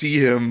until I see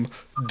him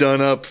done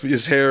up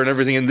his hair and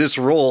everything in this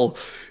role.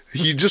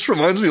 He just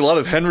reminds me a lot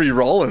of Henry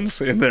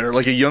Rollins in there,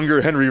 like a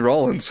younger Henry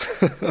Rollins.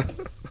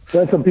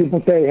 That's what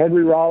people say,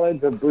 Henry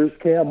Rollins or Bruce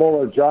Campbell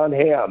or John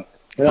Hamm.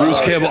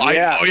 Bruce Campbell.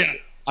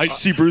 I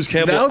see Bruce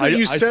Campbell. Now that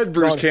you said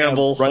Bruce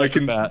Campbell, right I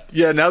can.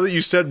 Yeah, now that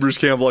you said Bruce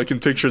Campbell, I can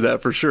picture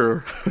that for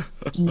sure.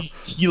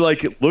 he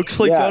like looks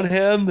like John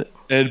Hamm,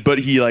 but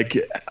he like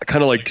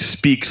kind of like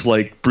speaks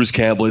like Bruce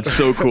Campbell. It's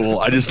so cool.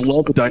 I just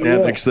love the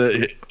dynamics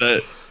that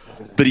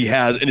he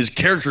has, and his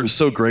character is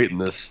so great in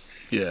this.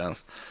 Yeah.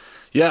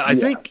 I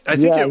think.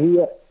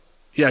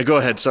 Yeah, go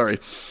ahead. Sorry.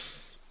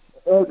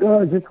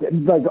 Just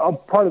like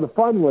part of the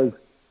fun was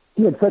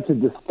he had such a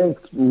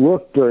distinct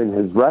look during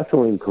his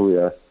wrestling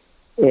career.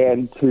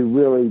 And to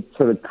really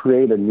sort of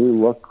create a new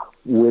look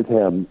with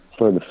him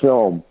for the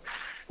film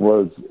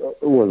was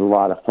a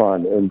lot of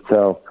fun. And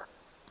so,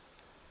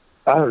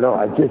 I don't know.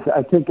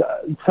 I think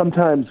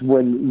sometimes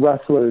when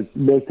wrestlers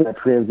make that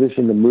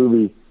transition to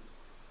movie,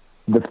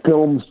 the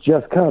films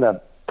just kind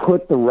of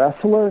put the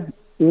wrestler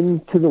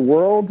into the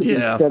world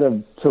instead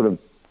of sort of,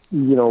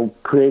 you know,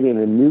 creating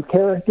a new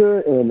character.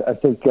 And I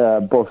think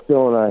both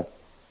Phil and I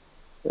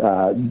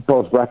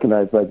both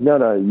recognize, like,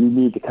 no, you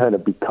need to kind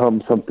of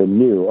become something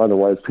new.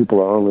 Otherwise, people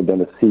are only going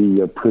to see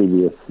your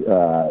previous,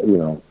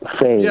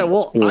 fame. Yeah,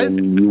 well,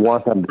 and you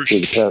want them to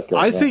see the character.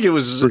 I think it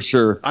was for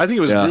sure. I think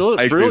it was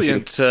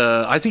brilliant.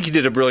 I think he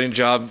did a brilliant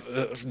job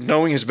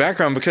knowing his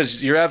background,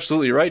 because you're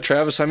absolutely right,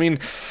 Travis. I mean,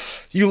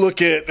 you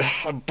look at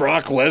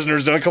Brock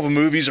Lesnar's done a couple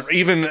movies, or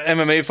even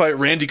MMA fight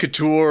Randy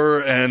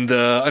Couture, and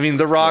I mean,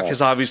 The Rock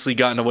has obviously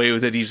gotten away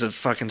with it. He's a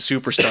fucking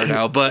superstar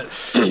now, but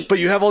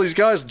you have all these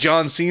guys,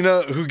 John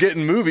Cena, who get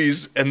in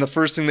movies, and the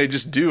first thing they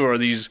just do are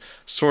these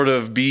sort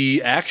of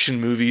B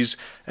action movies.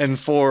 And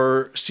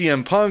for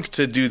CM Punk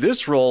to do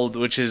this role,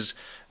 which is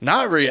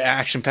not very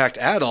action packed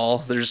at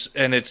all,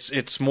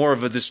 it's more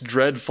of this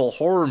dreadful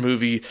horror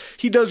movie.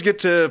 He does get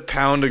to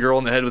pound a girl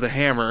in the head with a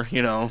hammer,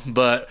 you know,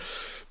 but.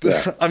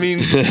 I mean,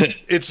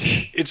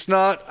 it's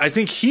not. I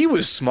think he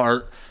was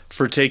smart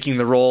for taking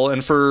the role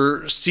and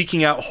for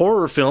seeking out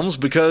horror films,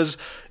 because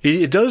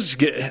it does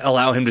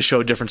allow him to show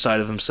a different side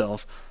of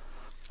himself.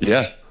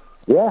 Yeah.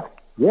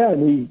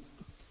 And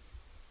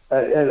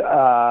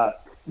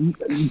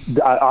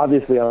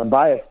obviously I'm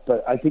biased,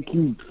 but I think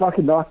he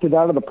fucking knocked it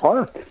out of the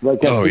park.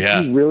 Like,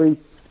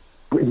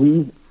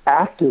 he's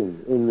acting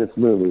in this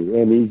movie,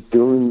 and he's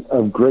doing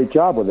a great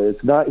job with it.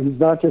 He's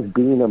not just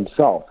being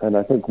himself. And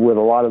I think with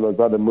a lot of those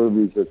other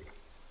movies,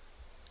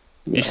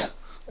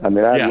 I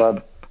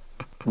love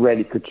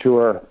Randy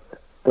Couture,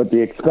 but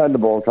The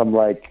Expendables, I'm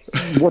like,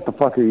 what the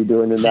fuck are you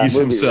doing in that He's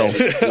movie?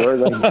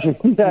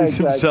 He's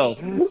himself.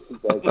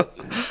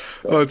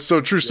 Oh, it's so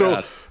true.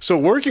 So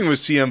working with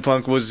CM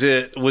Punk, was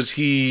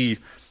he,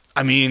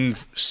 I mean,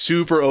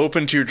 super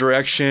open to your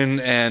direction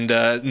and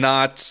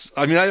not...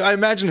 I mean, I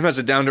imagine him as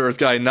a down-to-earth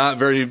guy, not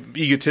very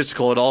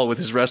egotistical at all with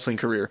his wrestling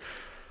career.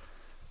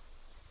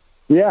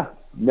 Yeah.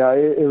 No,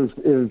 it was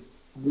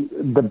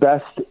the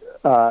best,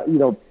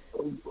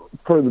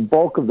 for the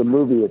bulk of the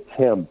movie, it's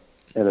him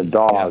and a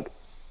dog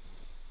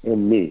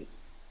and me.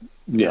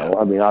 You know,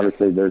 I mean,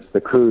 obviously there's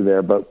the crew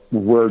there, but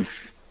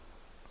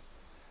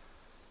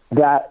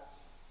that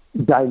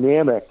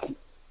dynamic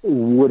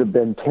would have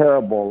been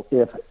terrible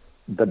if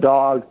the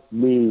dog,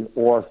 me,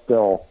 or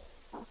Phil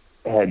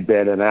had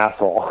been an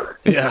asshole.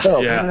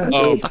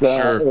 Oh,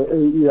 sure.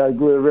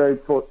 We're very,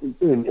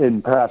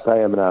 and perhaps I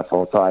am an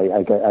asshole, so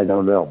I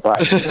don't know. But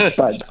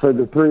but for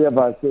the three of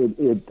us,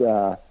 it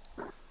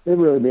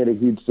really made a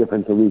huge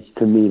difference, at least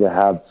to me, to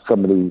have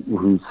somebody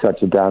who's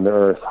such a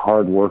down-to-earth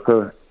hard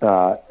worker,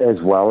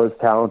 as well as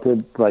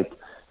talented. Like,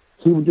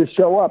 he would just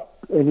show up,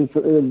 and he's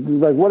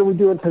like, "What are we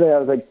doing today?" I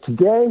was like,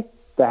 "Today,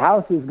 the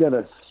house is going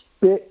to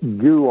spit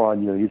goo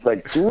on you." He's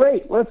like,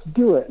 "Great, let's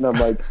do it." And I'm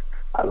like,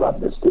 I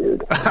love this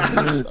dude.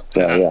 Oh,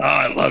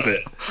 I love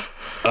it.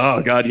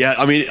 Oh God, yeah.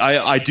 I mean,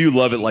 I do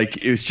love it.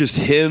 Like, it's just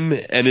him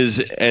and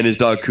his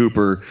dog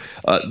Cooper.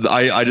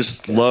 I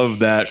just love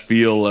that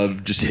feel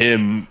of just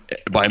him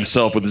by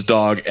himself with his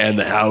dog, and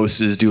the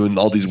house is doing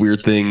all these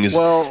weird things.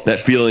 Well, that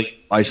feeling of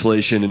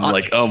isolation and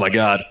like, oh my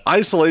God.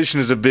 Isolation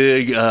is a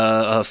big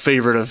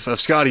favorite of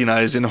Scotty and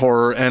I's in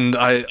horror, and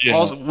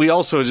we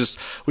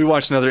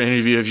watched another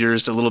interview of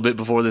yours a little bit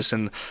before this,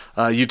 and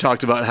you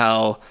talked about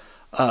how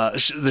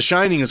The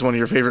Shining is one of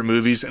your favorite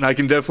movies, and I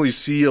can definitely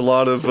see a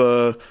lot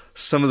of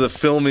some of the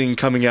filming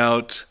coming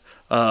out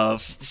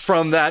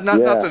from that.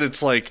 Not that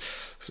it's like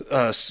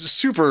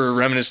super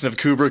reminiscent of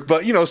Kubrick,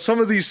 but you know, some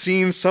of these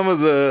scenes, some of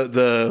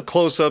the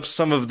close-ups,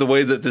 some of the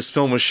way that this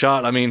film was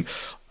shot. I mean,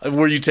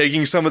 were you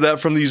taking some of that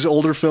from these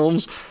older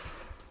films?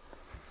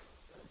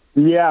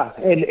 Yeah,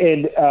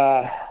 and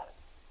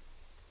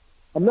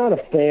I'm not a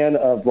fan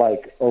of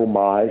like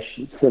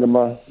homage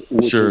cinema,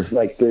 which Sure. is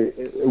like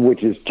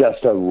which is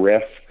just a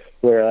riff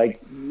where like,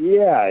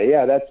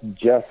 yeah, that's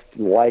just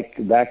like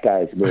that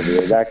guy's movie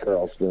or that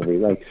girl's movie.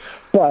 Like,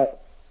 but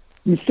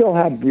you still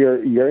have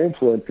your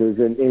influences,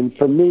 and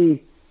for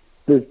me,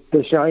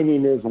 The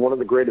Shining is one of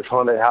the greatest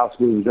haunted house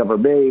movies ever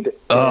made.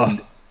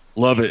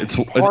 Love it. It's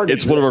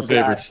one of our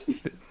favorites.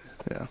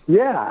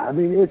 Yeah, I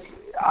mean, it's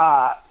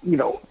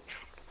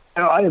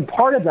and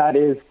part of that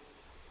is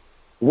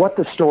what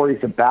the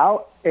story's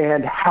about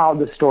and how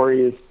the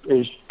story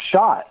is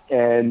shot,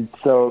 and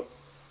so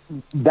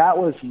that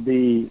was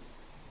the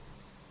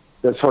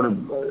sort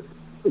of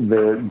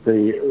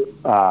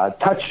the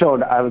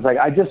touchstone. I was like,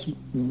 I just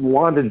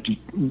wanted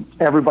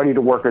everybody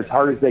to work as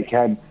hard as they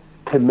can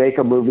to make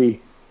a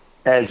movie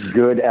as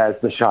good as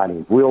The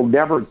Shining. We'll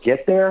never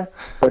get there,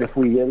 but if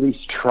we at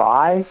least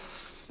try,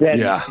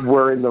 then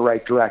we're in the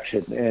right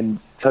direction. And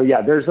so,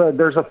 yeah, there's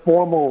a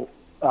formal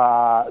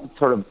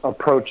sort of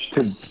approach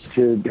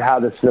to how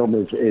this film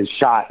is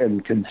shot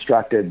and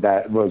constructed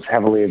that was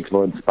heavily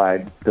influenced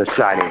by The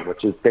Shining,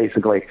 which is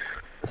basically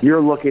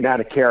you're looking at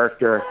a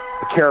character,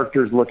 the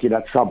character's looking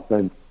at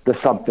something, the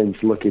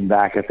something's looking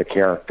back at the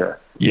character.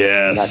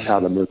 Yes. And that's how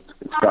the movie's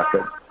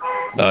constructed.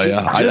 Oh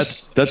yeah,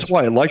 that's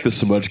why I like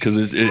this so much, because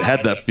it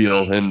had that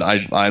feel, and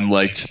I'm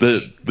like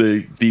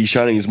the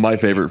Shining is my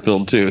favorite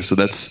film too. So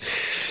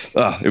that's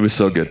it was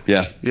so good.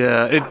 Yeah.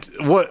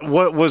 What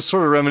was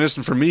sort of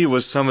reminiscent for me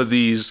was some of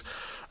these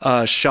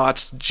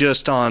shots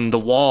just on the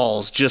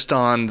walls, just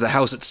on the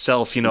house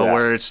itself. You know,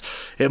 where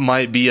it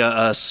might be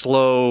a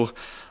slow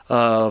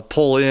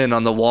pull in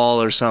on the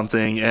wall or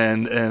something,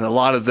 and a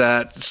lot of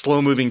that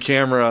slow moving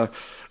camera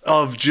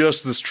of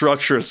just the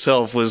structure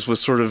itself was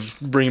sort of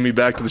bringing me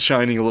back to The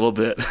Shining a little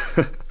bit.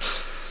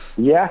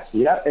 Yeah,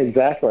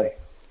 exactly.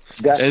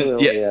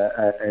 Definitely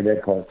an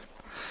influence.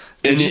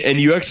 And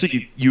you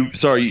actually you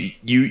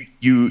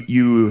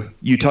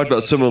talked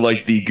about some of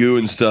like the goo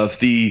and stuff.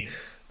 The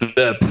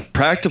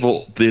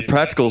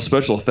practical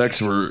special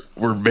effects were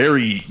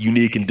very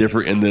unique and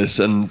different in this,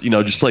 and you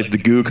know, just like the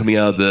goo coming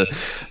out of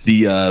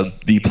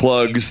the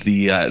plugs,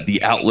 the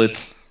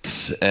outlets,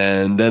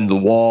 and then the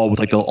wall with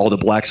like all the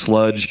black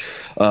sludge.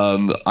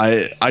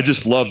 I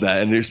just love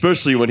that, and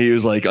especially when he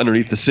was like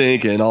underneath the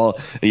sink and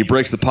he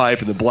breaks the pipe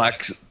and the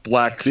black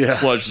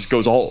sludge just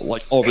goes all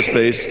over his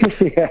face.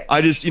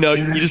 I just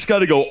you just got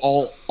to go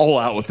all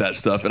out with that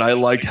stuff, and I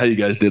liked how you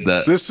guys did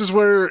that. This is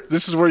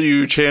where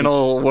you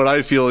channel what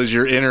I feel is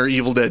your inner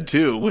Evil Dead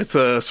 2 with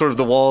sort of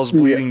the walls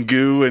bleeding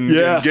goo and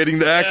getting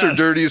the actor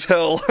dirty as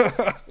hell.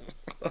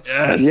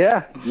 Yes.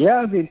 Yeah.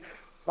 I mean,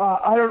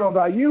 I don't know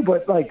about you,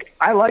 but like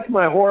I like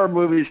my horror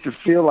movies to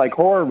feel like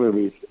horror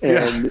movies,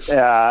 and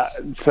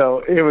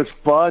so it was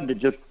fun to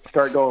just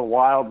start going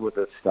wild with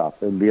this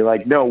stuff and be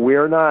like, no,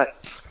 we're not.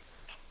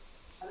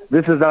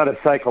 This is not a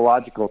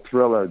psychological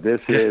thriller.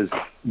 This is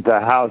the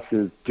house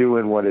is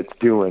doing what it's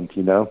doing.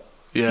 You know.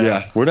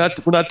 Yeah. We're not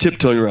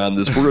tiptoeing around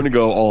this. We're going to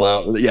go all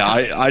out. Yeah,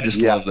 I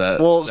just love that.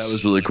 Well, that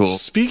was really cool.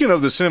 Speaking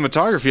of the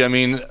cinematography, I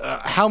mean,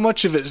 how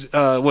much of it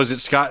was it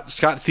Scott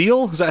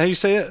Thiel? Is that how you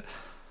say it?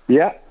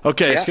 Yeah.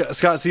 Okay, yeah.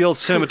 Scott Thiel,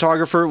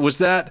 cinematographer. Was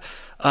that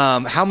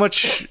how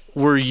much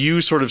were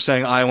you sort of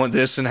saying I want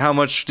this, and how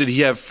much did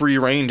he have free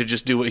reign to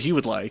just do what he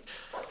would like?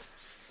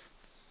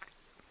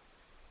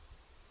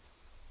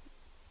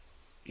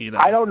 You know.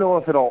 I don't know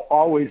if it'll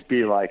always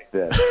be like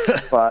this,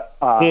 but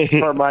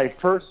for my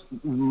first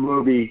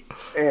movie,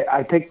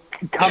 I think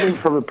coming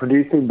from a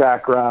producing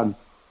background,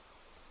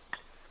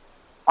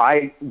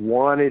 I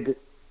wanted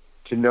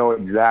to know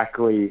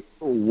exactly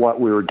what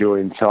we were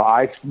doing. So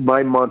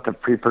my month of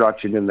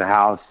pre-production in the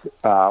house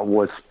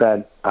was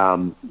spent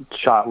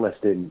shot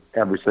listing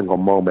every single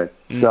moment.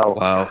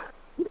 So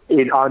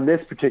on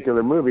this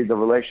particular movie, the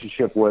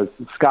relationship was,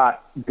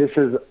 Scott, this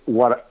is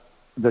what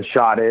the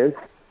shot is.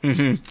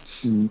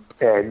 Mm-hmm.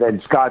 And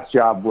then Scott's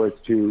job was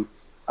to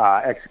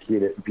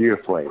execute it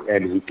beautifully,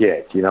 and he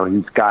did. You know,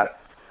 he's got.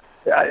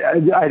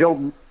 I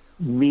don't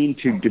mean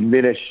to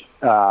diminish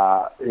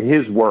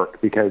his work,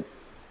 because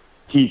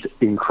he's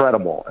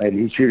incredible, and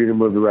he's shooting a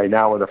movie right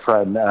now with a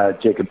friend,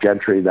 Jacob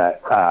Gentry,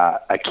 that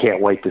I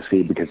can't wait to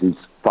see because he's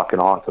fucking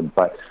awesome.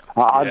 But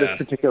on this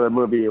particular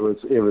movie, it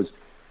was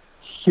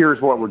here's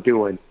what we're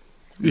doing,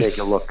 make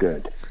it look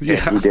good.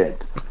 Yeah, and he did.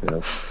 You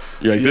know?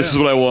 You're like, this is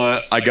what I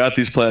want. I got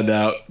these planned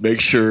out. Make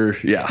sure,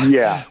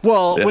 Yeah.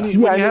 Well, when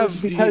you have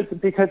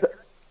because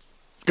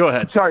go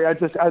ahead. Sorry, I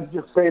just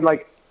say,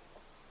 like,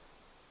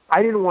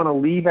 I didn't want to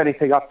leave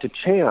anything up to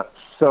chance.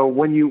 So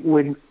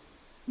when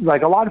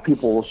like a lot of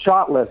people will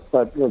shot list,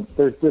 but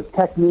there's this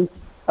technique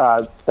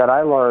that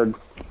I learned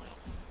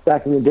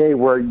back in the day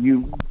where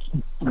you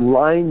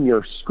line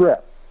your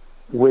script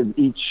with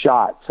each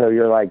shot. So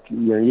you're like,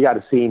 you got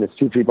a scene, it's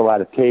two people at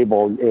a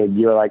table, and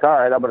you're like, all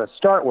right, I'm going to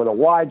start with a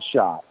wide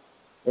shot.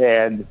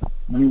 and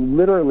you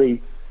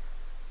literally,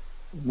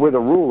 with a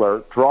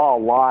ruler, draw a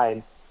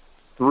line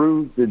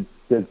through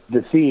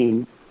the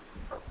scene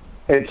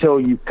until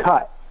you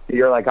cut.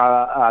 You're like,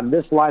 on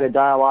this line of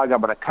dialogue,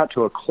 I'm going to cut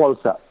to a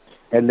close-up.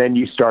 And then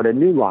you start a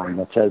new line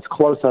that says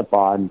close-up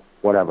on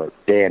whatever,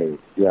 Danny,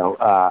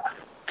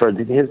 for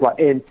his line.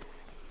 And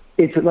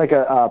it's like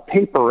a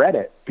paper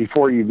edit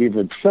before you've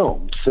even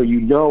filmed. So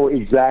you know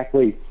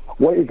exactly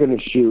what you're going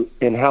to shoot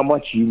and how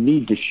much you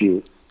need to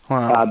shoot.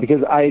 Wow.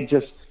 Because I had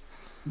just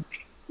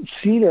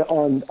seen it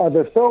on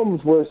other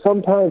films where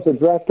sometimes the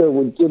director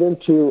would get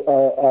into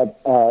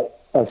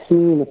a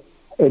scene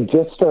and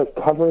just start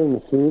covering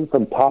the scene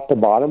from top to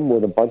bottom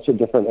with a bunch of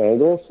different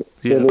angles.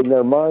 Yeah. And in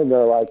their mind,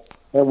 they're like,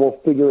 and we'll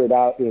figure it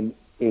out in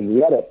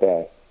the edit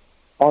bay.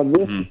 On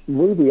this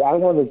movie, I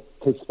wanted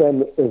to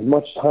spend as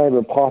much time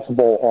as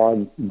possible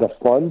on the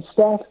fun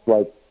stuff,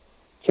 like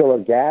killer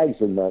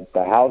gags and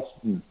the house,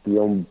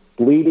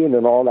 bleeding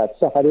and all that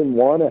stuff. I didn't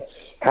want to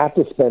have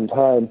to spend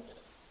time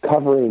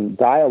covering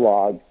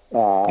dialogue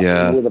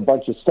with a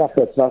bunch of stuff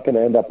that's not going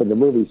to end up in the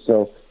movie.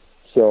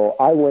 So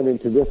I went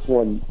into this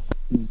one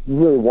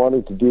really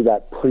wanting to do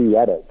that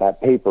pre-edit,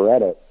 that paper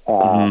edit,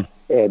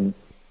 and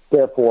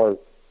therefore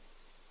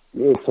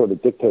it sort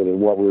of dictated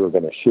what we were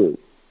going to shoot.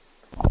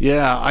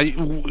 Yeah,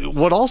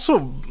 what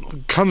also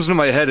comes to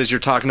my head as you're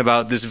talking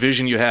about this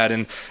vision you had,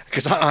 and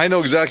because I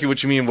know exactly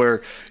what you mean,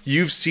 where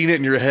you've seen it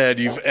in your head,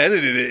 you've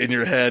edited it in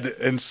your head,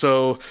 and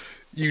so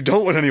you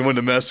don't want anyone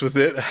to mess with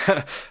it.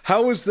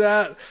 How was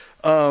that,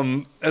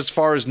 as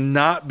far as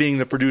not being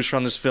the producer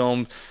on this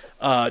film?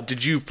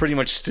 Did you pretty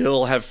much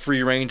still have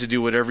free reign to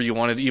do whatever you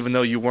wanted, even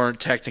though you weren't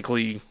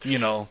technically,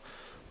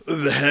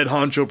 the head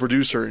honcho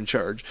producer in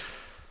charge?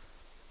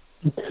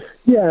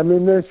 Yeah, I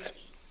mean,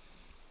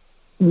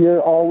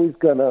 you're always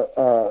going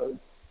to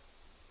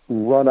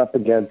run up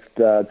against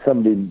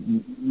somebody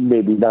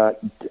maybe not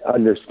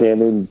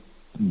understanding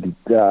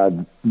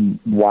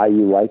why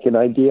you like an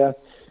idea.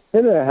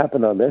 And it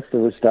happened on this.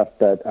 There was stuff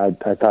that I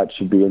thought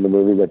should be in the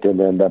movie that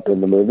didn't end up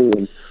in the movie.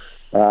 And,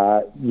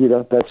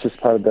 that's just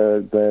part of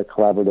the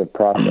collaborative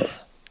process.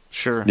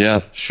 Sure.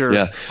 Yeah. Sure.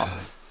 Yeah.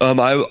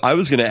 I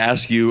was going to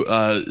ask you,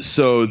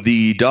 so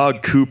the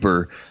dog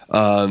Cooper,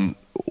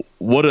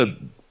 what a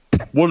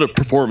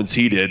performance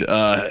he did.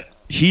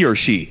 He or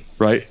she,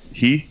 right?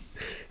 He?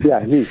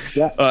 Yeah, he.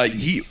 Yeah. I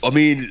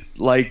mean,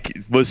 like,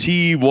 was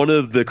he one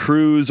of the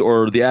crews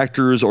or the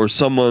actors or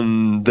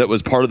someone that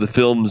was part of the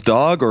film's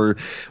dog, or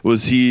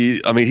was he?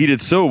 I mean, he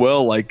did so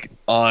well, like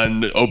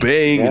on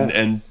obeying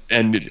and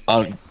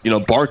on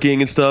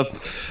barking and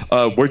stuff.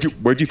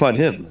 Where'd you find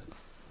him?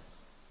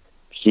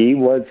 He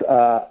was.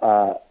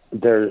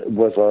 There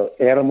was a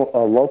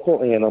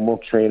local animal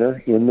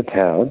trainer in the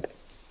town.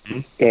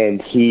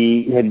 And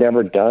he had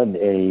never done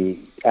any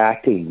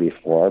acting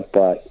before,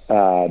 but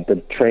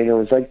the trainer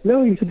was like,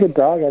 no, he's a good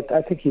dog.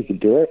 I think he could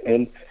do it.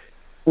 And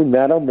we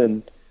met him,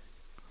 and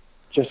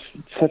just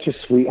such a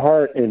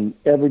sweetheart. And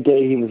every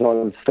day he was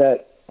on the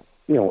set,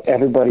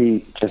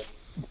 everybody just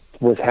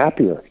was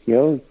happier.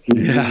 You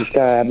just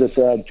gotta have this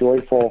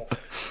joyful,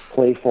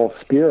 playful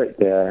spirit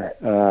there,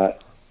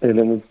 and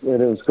it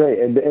was great.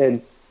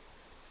 And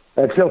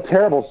I feel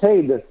terrible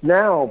saying this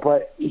now,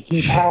 but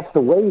he passed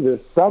away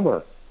this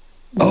summer.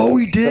 Oh,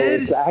 he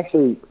did? So it's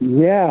actually,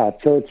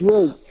 so it's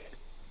really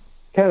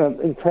kind of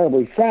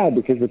incredibly sad,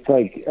 because it's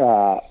like,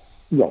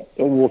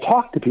 we'll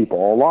talk to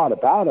people a lot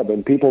about him,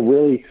 and people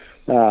really,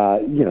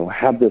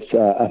 have this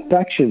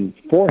affection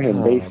for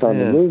him based on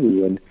the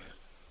movie.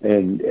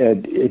 And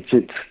it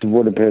just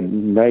would have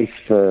been nice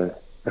for,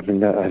 I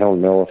don't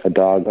know if a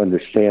dog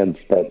understands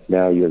that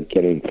now you're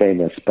getting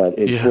famous, but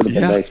it would have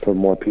been nice for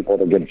more people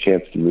to get a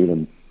chance to meet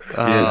him. He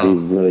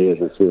really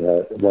is a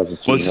sweetheart.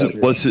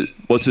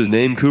 What's his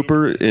name?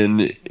 Cooper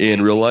in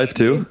real life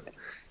too?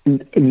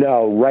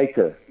 No,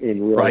 Riker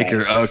in real life.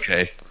 Riker,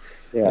 okay.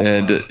 Yeah.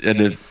 And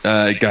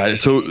got it.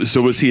 So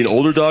was he an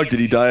older dog?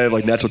 Did he die of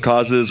like natural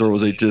causes, or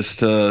was it just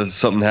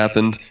something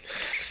happened?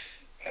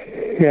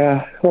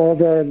 Yeah. Well,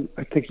 then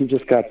I think he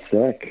just got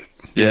sick.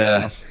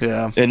 Yeah.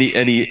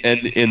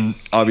 And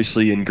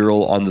obviously in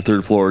Girl on the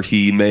Third Floor,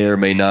 he may or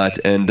may not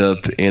end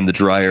up in the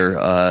dryer.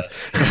 Man.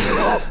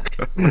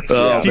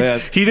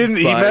 He didn't.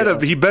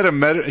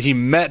 He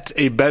met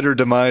a better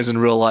demise in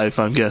real life,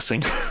 I'm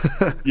guessing.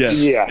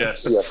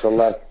 Yes. The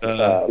less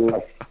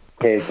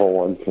painful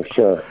one for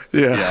sure.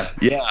 Yeah.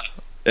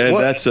 And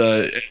that's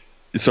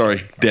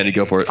sorry, Danny,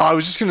 go for it. I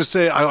was just going to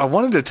say, I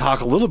wanted to talk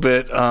a little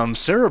bit.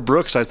 Sarah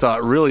Brooks, I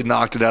thought, really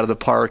knocked it out of the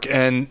park,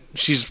 and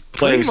she's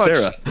playing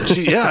Sarah.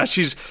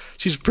 She's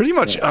pretty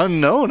much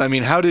unknown. I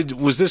mean,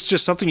 was this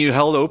just something you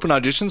held open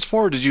auditions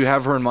for, or did you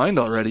have her in mind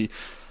already?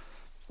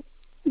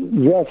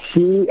 Yes,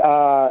 she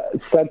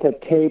sent a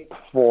tape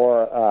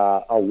for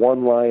a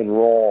one-line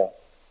role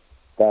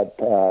that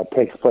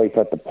takes place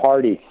at the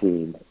party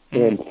scene,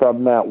 and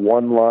from that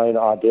one-line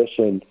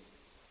audition,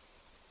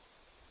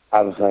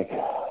 I was like,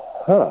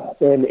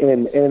 and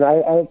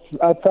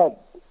I felt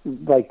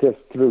like this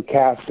through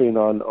casting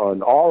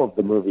on all of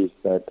the movies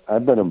that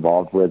I've been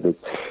involved with.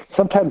 It's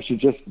sometimes you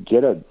just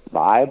get a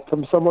vibe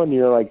from someone. And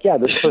you're like, yeah,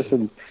 this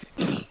person.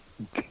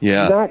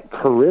 Not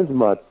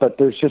charisma, but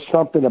there's just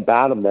something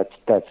about them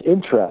that's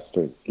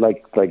interesting.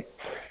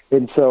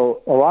 And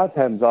so a lot of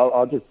times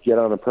I'll just get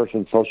on a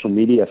person's social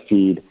media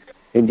feed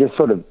and just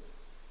sort of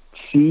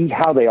see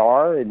how they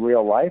are in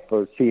real life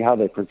or see how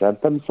they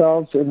present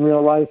themselves in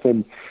real life.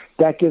 And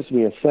that gives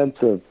me a sense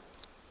of,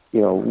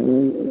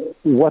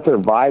 what their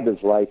vibe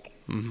is like.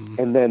 Mm-hmm.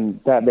 And then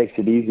that makes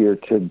it easier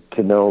to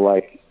know,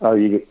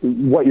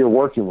 what you're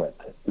working with,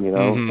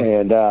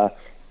 Mm-hmm.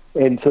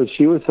 And so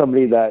she was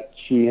somebody that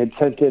she had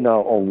sent in a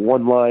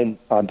one-line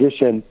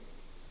audition,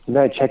 and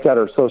I checked out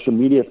her social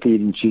media feed,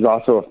 and she's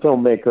also a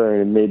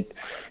filmmaker and made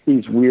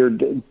these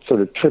weird sort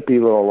of trippy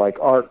little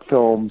art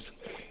films.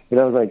 And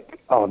I was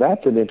like, oh,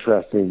 that's an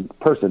interesting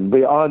person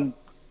beyond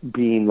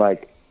being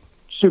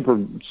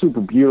super, super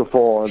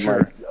beautiful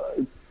and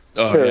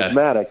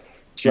charismatic. Yeah.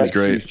 She was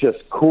great. She's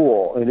just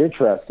cool and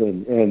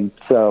interesting. And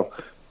so,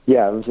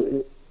 yeah,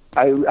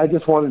 I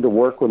just wanted to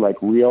work with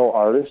real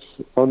artists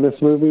on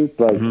this movie,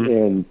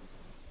 mm-hmm.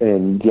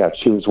 and yeah,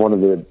 she was one of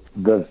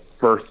the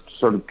first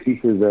sort of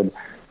pieces. And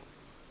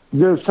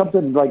there's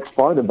something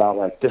fun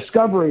about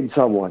discovering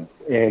someone,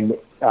 and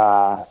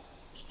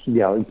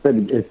it's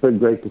been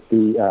great to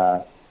see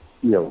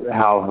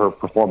how her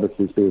performance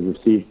is being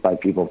received by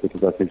people,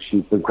 because I think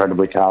she's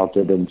incredibly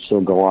talented, and she'll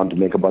go on to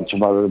make a bunch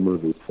of other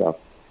movies. So.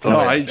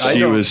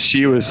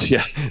 She was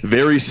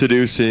very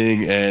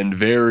seducing and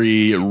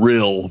very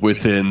real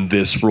within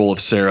this role of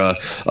Sarah,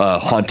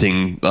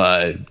 haunting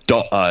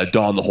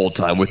Dawn the whole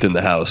time within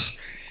the house.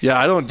 Yeah,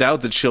 I don't doubt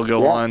that she'll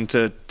go on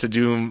to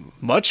do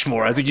much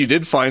more. I think you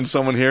did find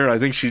someone here. I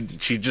think she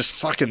just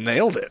fucking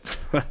nailed it.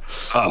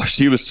 Oh,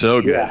 she was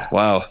so good. Yeah.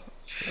 Wow.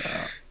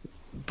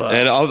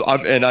 But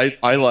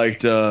I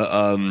liked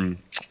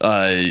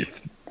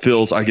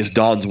Phil's, I guess,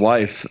 Dawn's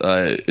wife.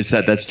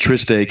 That's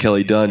Triste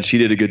Kelly Dunn. She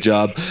did a good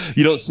job.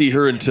 You don't see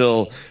her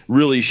until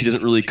she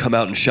doesn't really come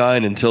out and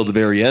shine until the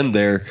very end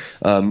there.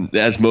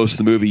 As most of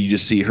the movie, you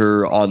just see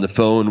her on the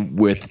phone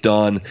with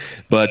Dawn.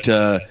 But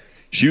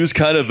she was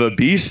kind of a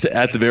beast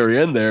at the very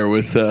end there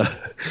with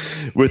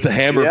the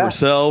hammer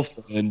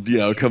herself, and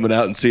coming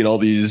out and seeing all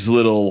these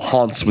little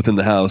haunts within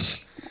the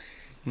house.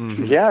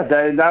 Mm-hmm. Yeah,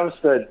 that was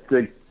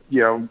the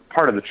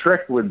part of the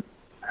trick with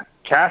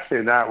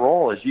casting that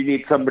role is you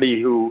need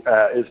somebody who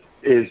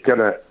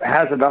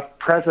has enough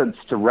presence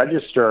to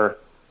register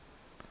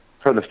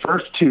for the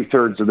first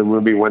 2/3 of the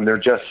movie when they're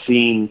just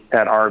seen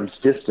at arm's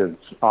distance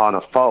on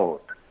a phone.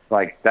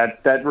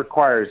 That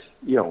requires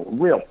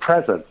real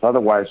presence.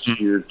 Otherwise,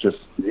 you're just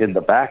in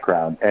the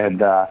background. And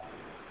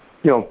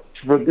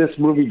for this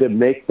movie to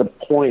make the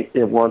point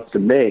it wants to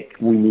make,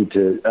 we need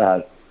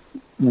to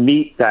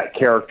meet that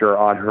character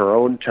on her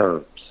own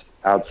terms,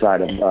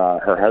 outside of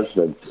her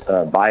husband's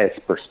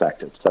biased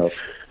perspective. So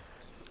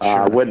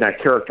when that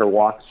character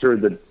walks through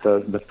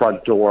the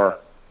front door,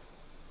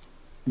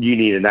 you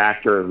need an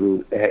actor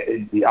who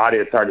the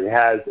audience already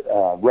has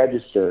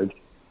registered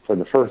for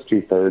the first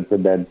 2/3,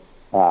 and then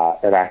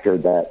an actor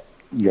that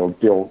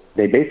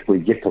they basically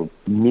get to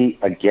meet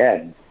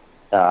again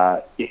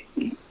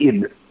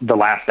in the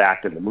last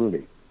act of the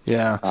movie.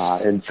 Yeah,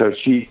 and so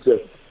she's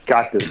just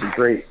got this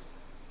great.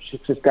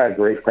 She's just got a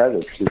great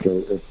presence. She's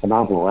a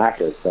phenomenal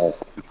actor. So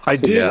I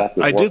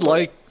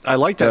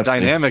like that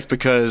dynamic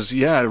because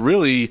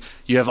really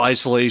you have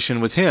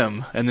isolation with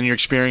him, and then you're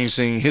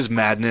experiencing his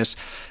madness,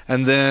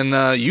 and then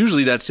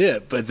usually that's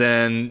it. But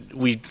then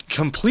we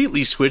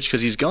completely switch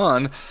because he's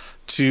gone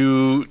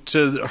to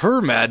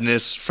her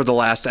madness for the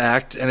last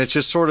act, and it's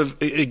just sort of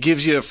it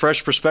gives you a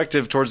fresh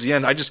perspective towards the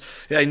end.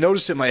 I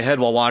noticed it in my head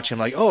while watching. I'm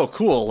like, oh,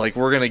 cool!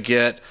 We're gonna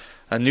get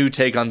a new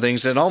take on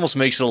things, and it almost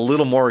makes it a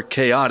little more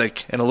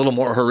chaotic and a little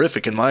more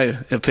horrific, in my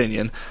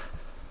opinion.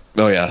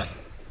 Oh yeah.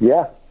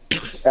 Yeah.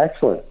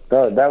 Excellent.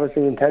 That was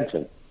the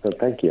intention. So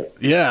thank you.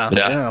 Yeah.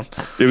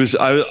 It was.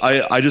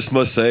 I just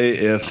must say,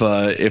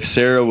 if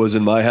Sarah was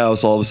in my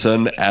house all of a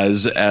sudden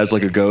as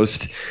like a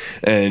ghost,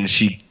 and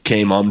she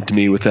came on to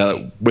me with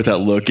that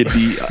look, it'd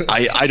be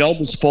I'd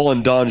almost fall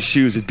in Dawn's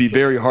shoes. It'd be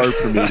very hard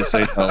for me to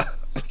say no.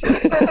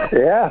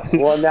 Yeah.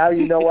 Well, now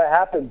you know what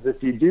happens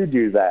if you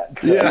do that.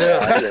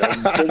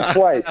 Think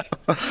twice.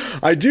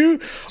 I do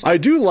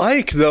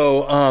like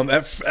though.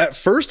 At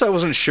first I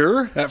wasn't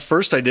sure. At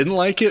first I didn't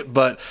like it,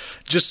 but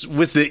just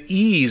with the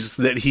ease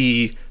that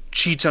he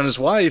cheats on his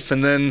wife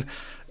and then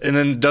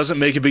doesn't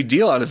make a big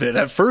deal out of it.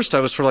 At first I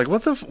was sort of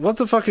like, what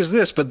the fuck is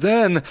this? But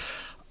then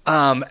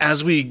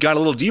as we got a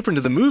little deeper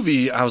into the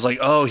movie, I was like,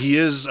 oh, he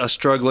is a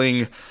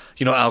struggling,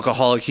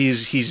 alcoholic.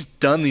 He's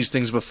done these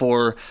things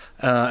before,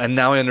 and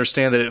now I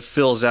understand that it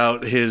fills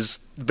out his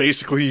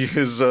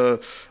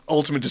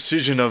ultimate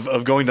decision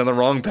of going down the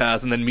wrong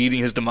path and then meeting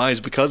his demise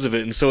because of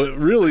it. And so it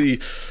really,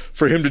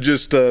 for him to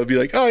just be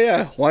like, oh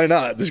yeah, why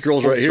not? This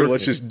girl's right here.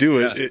 Let's just do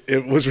it. Yeah.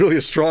 It was really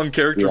a strong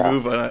character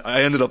move, and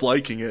I ended up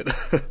liking it.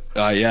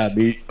 Yeah,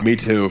 me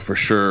too, for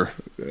sure.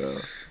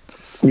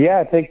 Yeah,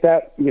 I think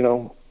that,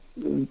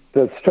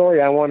 the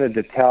story I wanted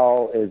to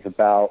tell is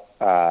about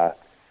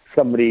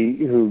somebody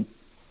who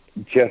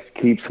just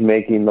keeps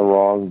making the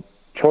wrong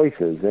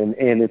choices, and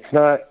it's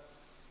not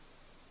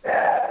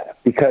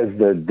because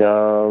they're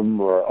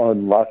dumb or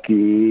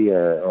unlucky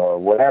or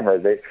whatever.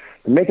 They're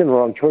making the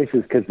wrong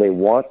choices because they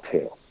want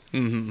to.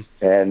 Mm-hmm.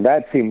 And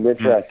that seemed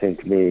interesting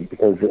to me,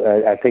 because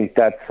I think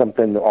that's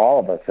something all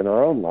of us in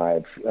our own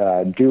lives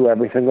do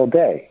every single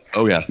day.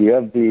 Oh, yeah. You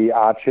have the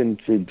option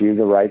to do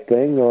the right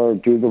thing or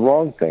do the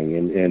wrong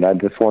thing. And I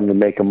just wanted to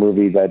make a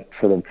movie that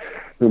sort of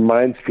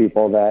reminds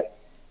people that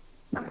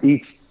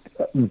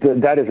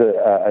that is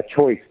a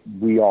choice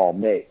we all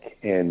make.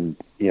 And,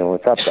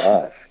 it's up to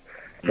us.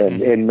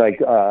 And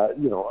like, I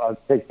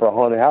think for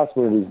haunted house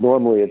movies,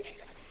 normally it's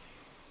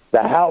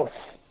the house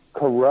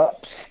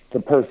corrupts the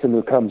person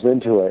who comes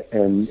into it.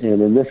 And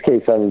in this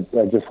case, I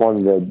just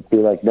wanted to be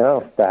like,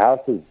 no, the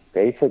house is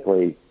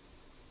basically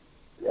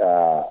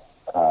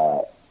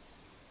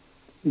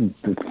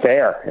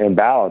fair and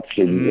balanced,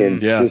 and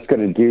just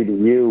going to do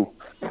to you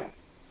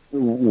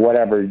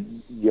whatever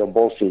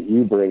bullshit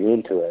you bring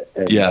into it.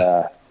 And,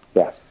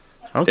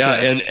 Okay.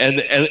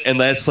 Yeah, and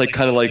that's like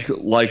kind of like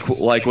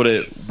what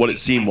it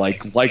seemed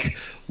like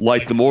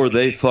the more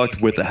they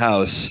fucked with the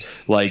house,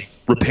 like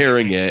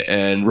repairing it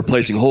and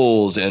replacing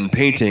holes and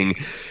painting,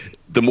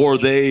 the more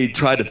they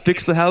tried to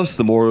fix the house,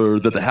 the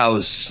more that the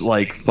house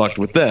like fucked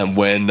with them.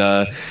 When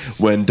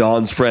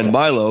Don's friend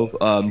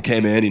Milo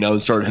came in,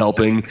 and started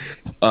helping,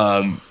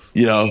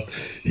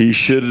 he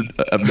should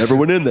have never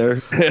went in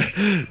there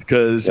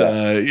because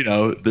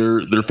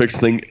they're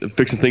fixing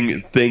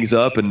things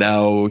up, and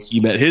now he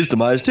met his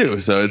demise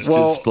too. So it's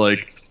just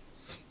like.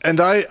 And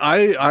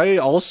I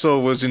also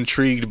was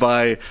intrigued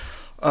by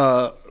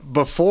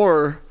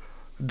before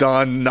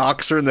Don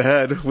knocks her in the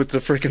head with the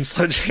freaking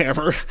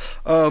sledgehammer.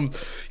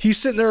 He's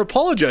sitting there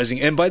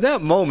apologizing, and by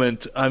that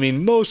moment, I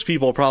mean, most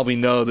people probably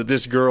know that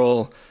this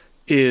girl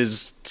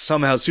is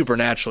somehow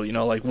supernatural.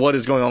 Like, what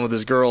is going on with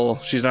this girl?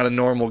 She's not a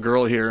normal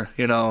girl here,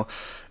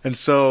 And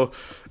so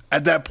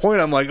at that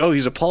point, I'm like, oh,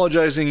 he's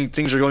apologizing.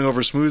 Things are going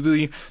over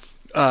smoothly.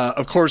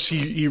 Of course,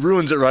 he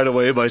ruins it right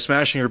away by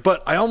smashing her.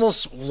 But I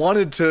almost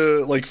wanted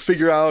to like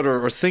figure out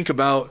or think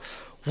about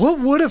what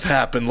would have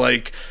happened.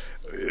 Like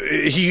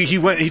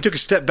he took a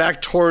step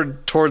back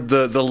toward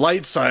the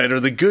light side or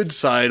the good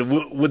side.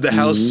 Would the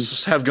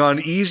house have gone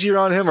easier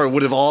on him, or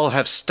would have all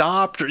have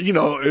stopped? Or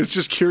it's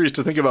just curious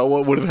to think about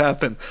what would have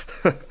happened.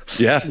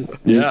 Yeah.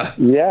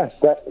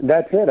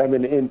 That's it. I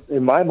mean,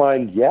 in my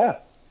mind, yeah.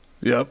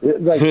 Yep.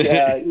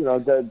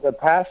 The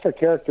pastor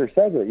character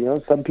says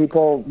it. Some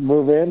people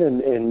move in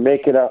and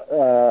make it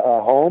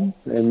a home,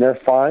 and they're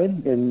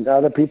fine, and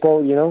other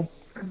people,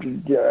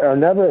 are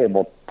never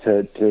able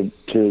to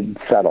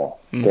settle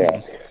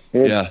there.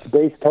 It's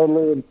based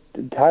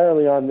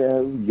entirely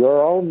on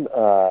your own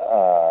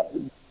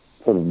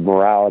sort of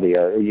morality,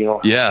 or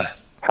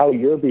how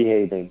you're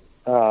behaving.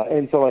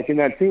 And so, like in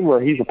that scene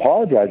where he's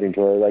apologizing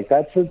to her, like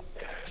that's a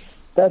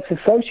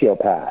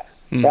sociopath.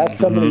 That's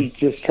somebody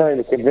just trying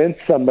to convince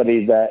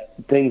somebody that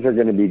things are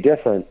going to be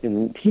different,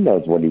 and he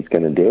knows what he's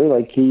going to do.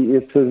 Like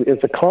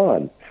it's a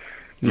con.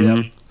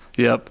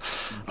 Yep.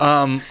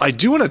 I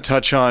do want to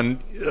touch on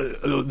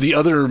the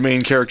other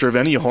main character of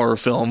any horror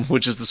film,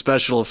 which is the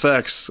special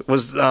effects,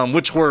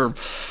 which were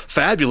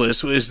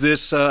fabulous. Is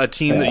this a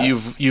team that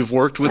you've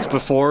worked with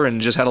before and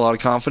just had a lot of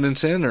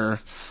confidence in, or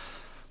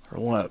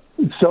what?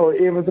 So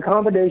it was a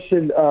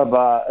combination of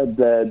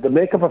the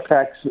makeup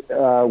effects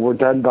were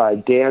done by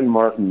Dan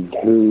Martin,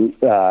 who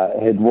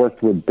had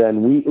worked with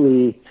Ben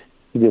Wheatley.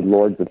 He did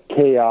Lords of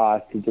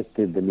Chaos. He just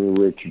did the new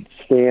Richard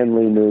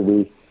Stanley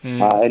movie.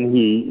 And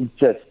he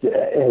just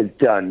has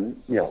done,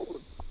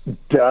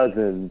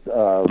 dozens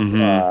of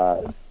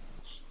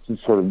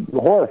sort of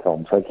horror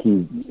films. Like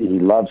he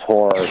loves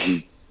horror.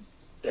 He's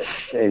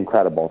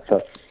incredible.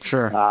 So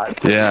sure.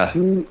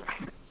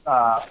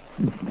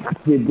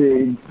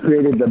 They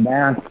created the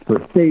mask for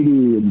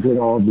Sadie and did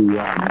all the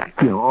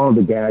all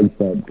the gags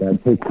that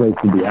take place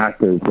with the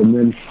actors. And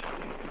then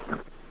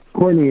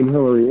Courtney and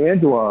Hillary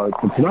Angela,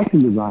 the production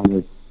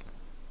designers,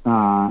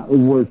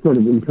 were sort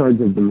of in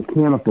charge of the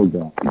mechanical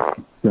gags.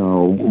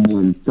 So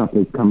when stuff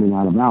is coming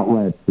out of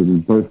outlets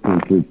and bursting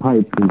through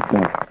pipes and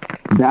stuff,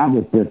 that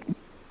was just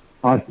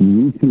us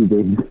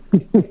YouTubing,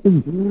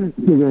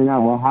 figuring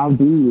out, well, how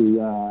do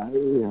you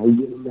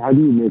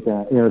make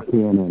an air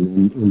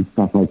cannon and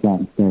stuff like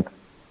that. So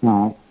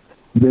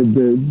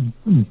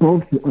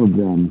both of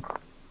them,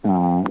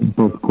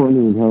 both Courtney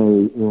and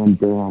Hillary and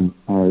Dan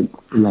are,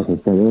 like I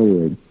said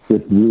earlier,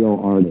 just real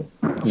artists.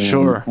 And,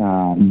 sure.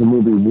 The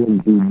movie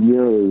wouldn't be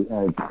nearly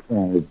as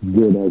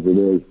good as it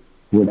is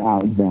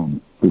without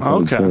them.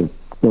 Because they're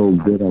so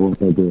good at what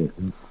they do.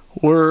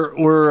 We're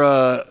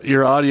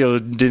your audio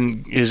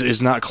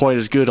is not quite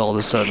as good all of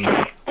a sudden.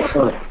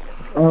 There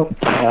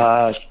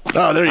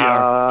you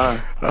are.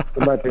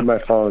 It might be my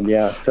phone.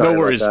 Yeah. No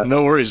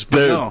worries.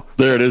 But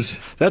there it is.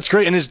 That's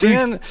great. And is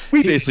Dan?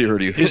 We basically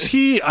heard you. Is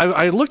he?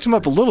 I looked him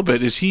up a little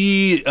bit. Is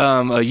he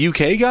a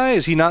UK guy?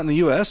 Is he not in the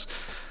US?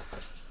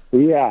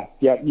 Yeah,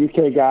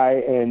 UK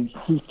guy, and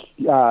he,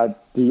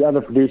 the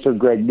other producer,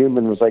 Greg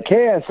Newman, was like,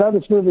 "Hey, I saw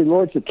this movie,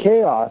 Lords of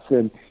Chaos,"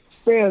 and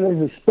man,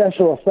 there's a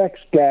special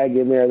effects gag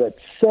in there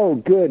that's so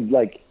good,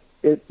 like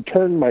it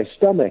turned my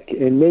stomach,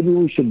 and maybe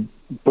we should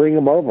bring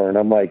him over. And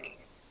I'm like,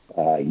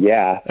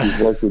 yeah,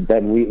 he's worked with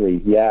Ben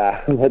Wheatley.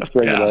 Yeah, let's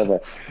bring him over.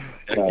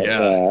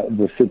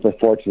 We're super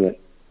fortunate.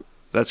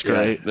 That's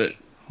great. Yeah,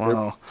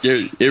 wow.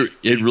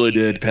 It really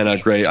did pan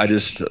out great.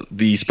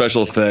 The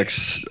special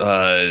effects,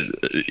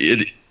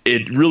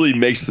 it really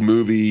makes the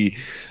movie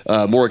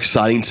more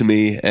exciting to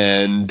me,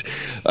 and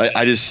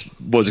I just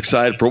was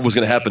excited for what was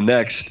going to happen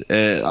next.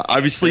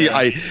 Obviously,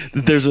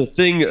 there's a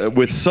thing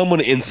with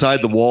someone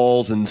inside the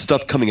walls and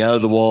stuff coming out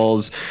of the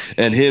walls,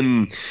 and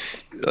him.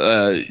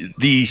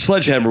 The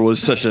sledgehammer was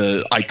such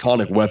an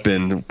iconic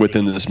weapon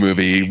within this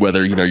movie.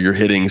 Whether you're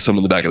hitting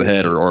someone in the back of the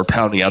head or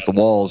pounding out the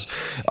walls,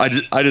 I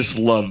just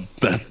love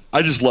that.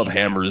 I just love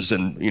hammers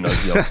and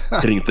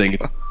hitting things.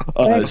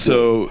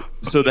 So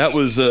that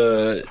was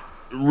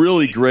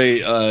really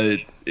great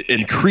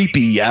and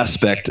creepy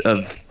aspect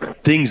of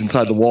things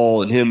inside the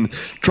wall, and him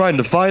trying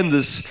to find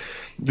this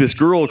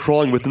girl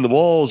crawling within the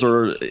walls,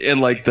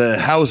 and like the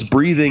house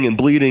breathing and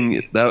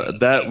bleeding.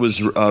 That was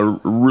a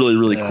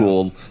really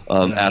cool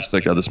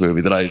aspect of this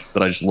movie that I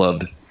just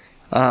loved.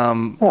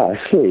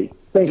 Sweet.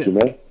 Thank you,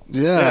 man.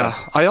 Yeah.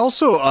 I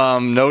also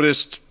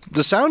noticed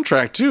the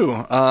soundtrack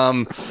too.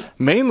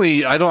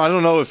 Mainly, I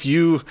don't know if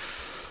you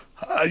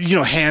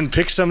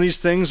hand-pick some of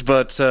these things,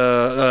 but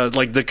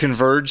like the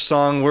Converge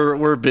song,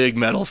 we're big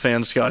metal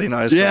fans, Scotty and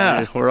I.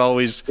 So we're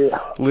always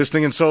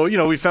listening, and so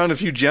we found a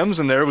few gems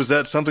in there. Was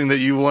that something that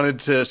you wanted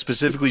to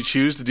specifically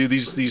choose to do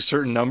these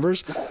certain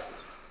numbers?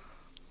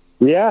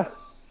 Yeah.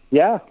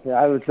 I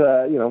was,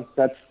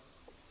 that's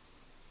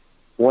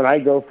when I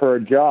go for a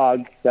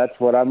jog. That's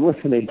what I'm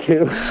listening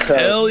to. So,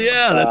 hell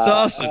yeah, that's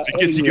awesome. It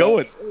gets you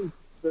going.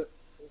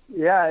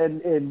 Yeah,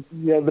 and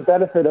the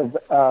benefit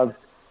of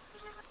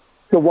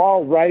so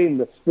while writing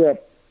the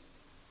script,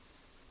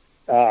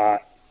 I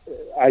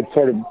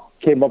sort of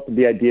came up with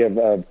the idea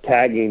of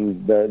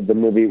tagging the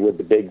movie with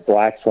the Big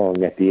Black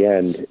song at the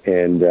end.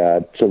 And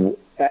so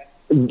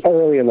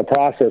early in the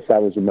process, I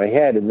was in my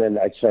head, and then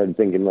I started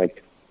thinking,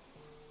 like,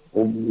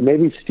 well,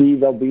 maybe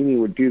Steve Albini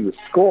would do the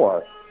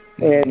score.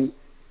 And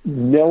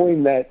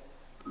knowing that,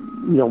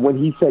 when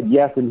he said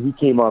yes and he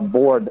came on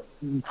board,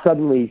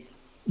 suddenly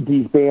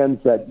these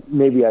bands that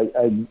maybe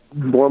I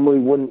normally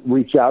wouldn't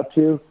reach out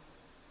to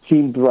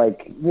seemed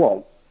like,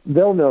 well,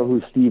 they'll know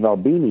who Steve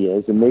Albini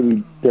is, and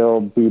maybe they'll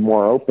be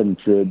more open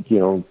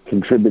to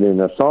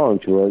contributing a song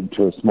to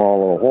a small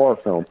little horror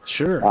film.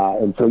 Sure.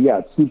 And so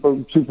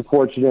super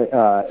fortunate.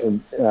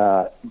 And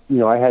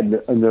I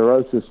had a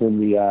Neurosis in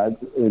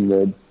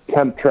the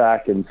temp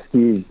track, and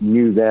Steve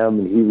knew them,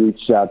 and he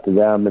reached out to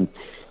them, and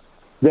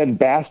then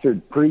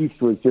Bastard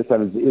Priest was I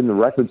was in the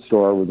record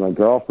store with my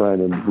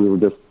girlfriend, and we were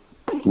just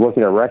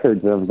looking at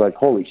records, and I was like,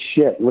 holy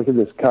shit, look at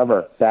this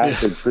cover,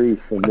 Bastard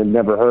Priest, and then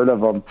never heard of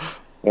them.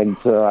 And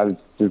so I was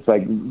just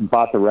like,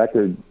 bought the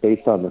record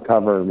based on the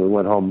cover, and we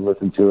went home and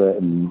listened to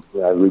it, and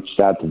I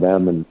reached out to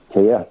them, and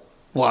so yeah.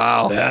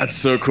 Wow. That's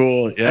so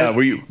cool. Yeah,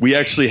 we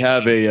actually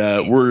have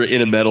we're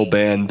in a metal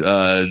band,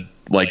 a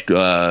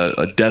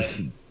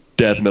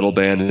death metal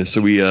band, and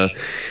so we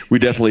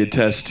definitely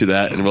attest to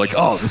that, and we're like,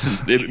 oh,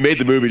 it made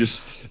the movie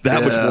just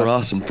that much more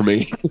awesome for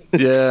me.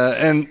 Yeah,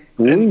 and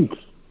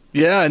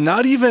yeah,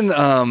 not even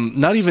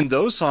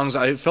those songs.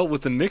 I felt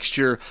with the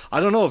mixture, I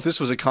don't know if this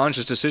was a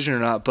conscious decision or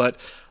not, but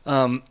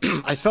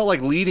I felt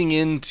like leading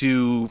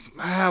into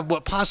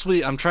what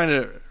possibly, I'm trying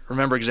to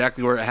remember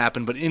exactly where it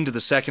happened, but into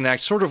the second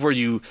act, sort of where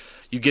you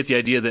get the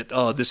idea that,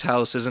 oh, this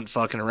house isn't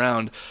fucking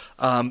around.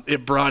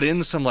 It brought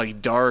in some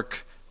like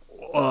dark,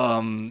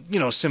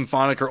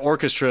 symphonic or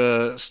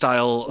orchestra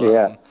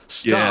style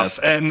stuff.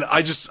 Yeah. And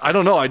I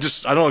don't know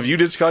if you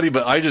did, Scotty,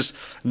 but I just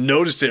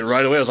noticed it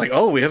right away. I was like,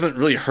 oh, we haven't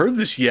really heard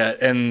this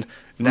yet. And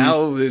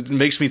now it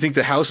makes me think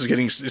the house is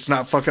it's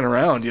not fucking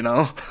around,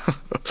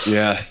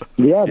 Yeah.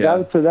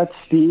 That's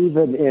Steve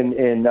and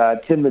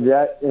Tim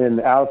Medette and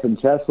Allison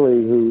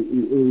Chesley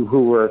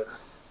who were,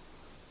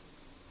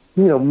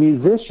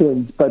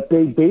 musicians, but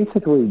they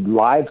basically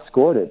live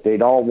scored it.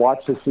 They'd all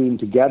watch the scene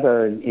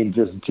together and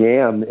just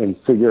jam and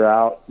figure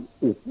out,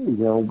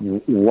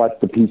 what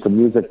the piece of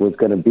music was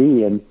going to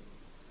be. And,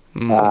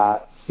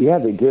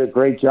 they did a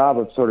great job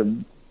of sort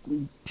of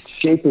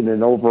shaping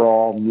an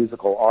overall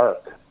musical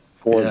arc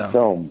for the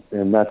film.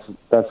 And that's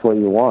what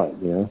you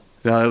want,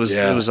 Yeah, it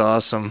was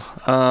awesome.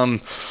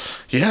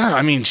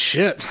 I mean,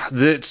 shit.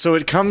 So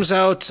it comes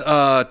out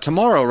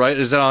tomorrow, right?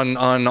 Is that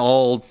on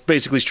all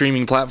basically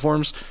streaming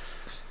platforms?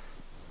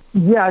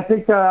 Yeah, I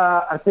think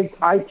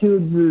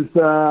iTunes is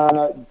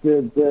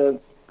the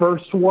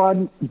first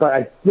one, but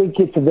I think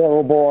it's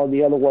available on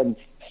the other ones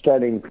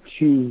starting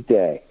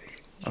Tuesday.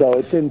 So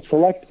it's in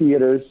select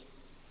theaters,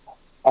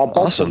 a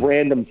bunch of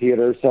random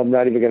theaters. So I'm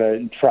not even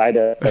going to try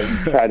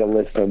to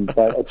list them,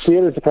 but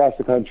theaters across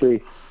the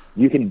country.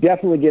 You can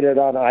definitely get it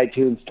on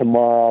iTunes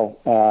tomorrow.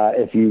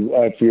 If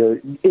you're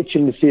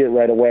itching to see it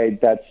right away,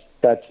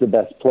 that's the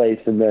best place.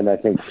 And then I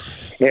think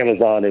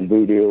Amazon and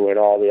Vudu and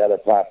all the other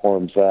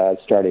platforms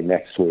starting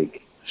next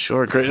week.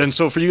 Sure, great. And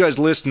so for you guys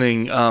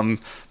listening,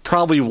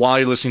 probably while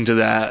you're listening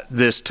to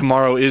this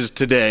tomorrow is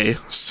today.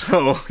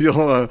 So you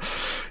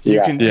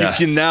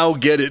can now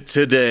get it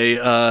today,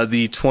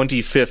 the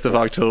 25th of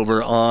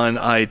October on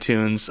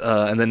iTunes,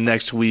 and then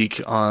next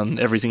week on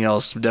everything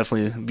else.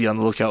 Definitely be on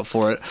the lookout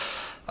for it.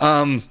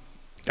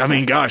 I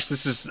mean, gosh,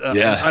 this is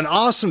an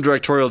awesome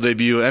directorial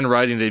debut and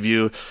writing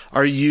debut.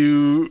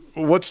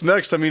 What's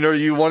next? I mean, are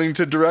you wanting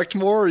to direct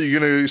more? Are you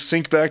going to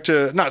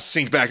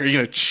are you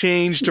going to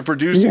change to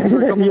producing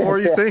for a couple more,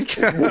 you think?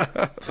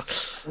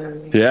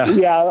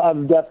 Yeah,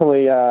 I'm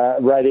definitely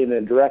writing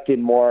and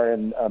directing more,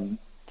 and I'm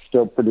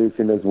still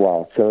producing as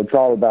well. So it's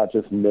all about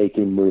just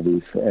making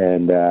movies,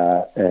 and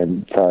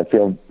so I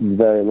feel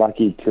very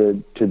lucky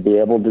to be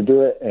able to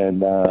do it,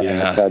 and I'm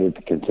excited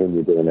to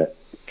continue doing it.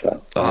 So.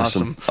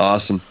 Awesome.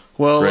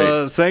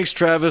 Well, thanks,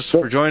 Travis,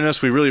 for joining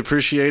us. We really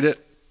appreciate it.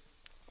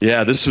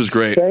 Yeah, this was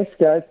great. Thanks,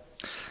 guys.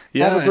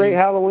 Yeah, have a great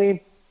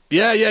Halloween.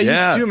 Yeah, you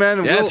too,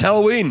 man. Yeah, it's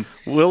Halloween.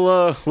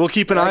 We'll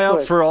keep an eye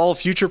out for all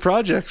future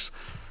projects.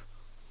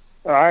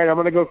 All right, I'm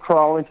going to go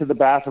crawl into the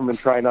bathroom and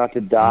try not to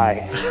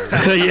die.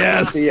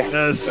 Yes.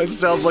 That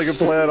sounds like a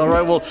plan. All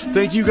right, well,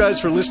 thank you guys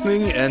for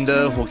listening, and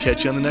we'll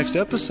catch you on the next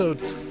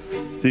episode.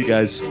 See you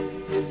guys.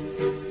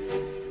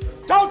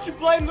 Don't you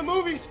blame the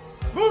movies.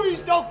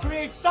 Movies don't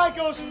create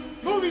psychos.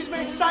 Movies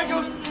make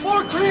psychos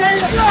more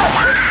creative.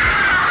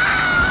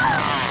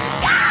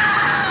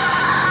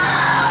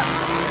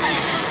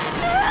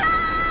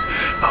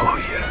 Oh,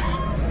 yes.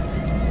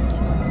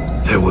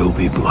 There will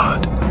be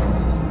blood.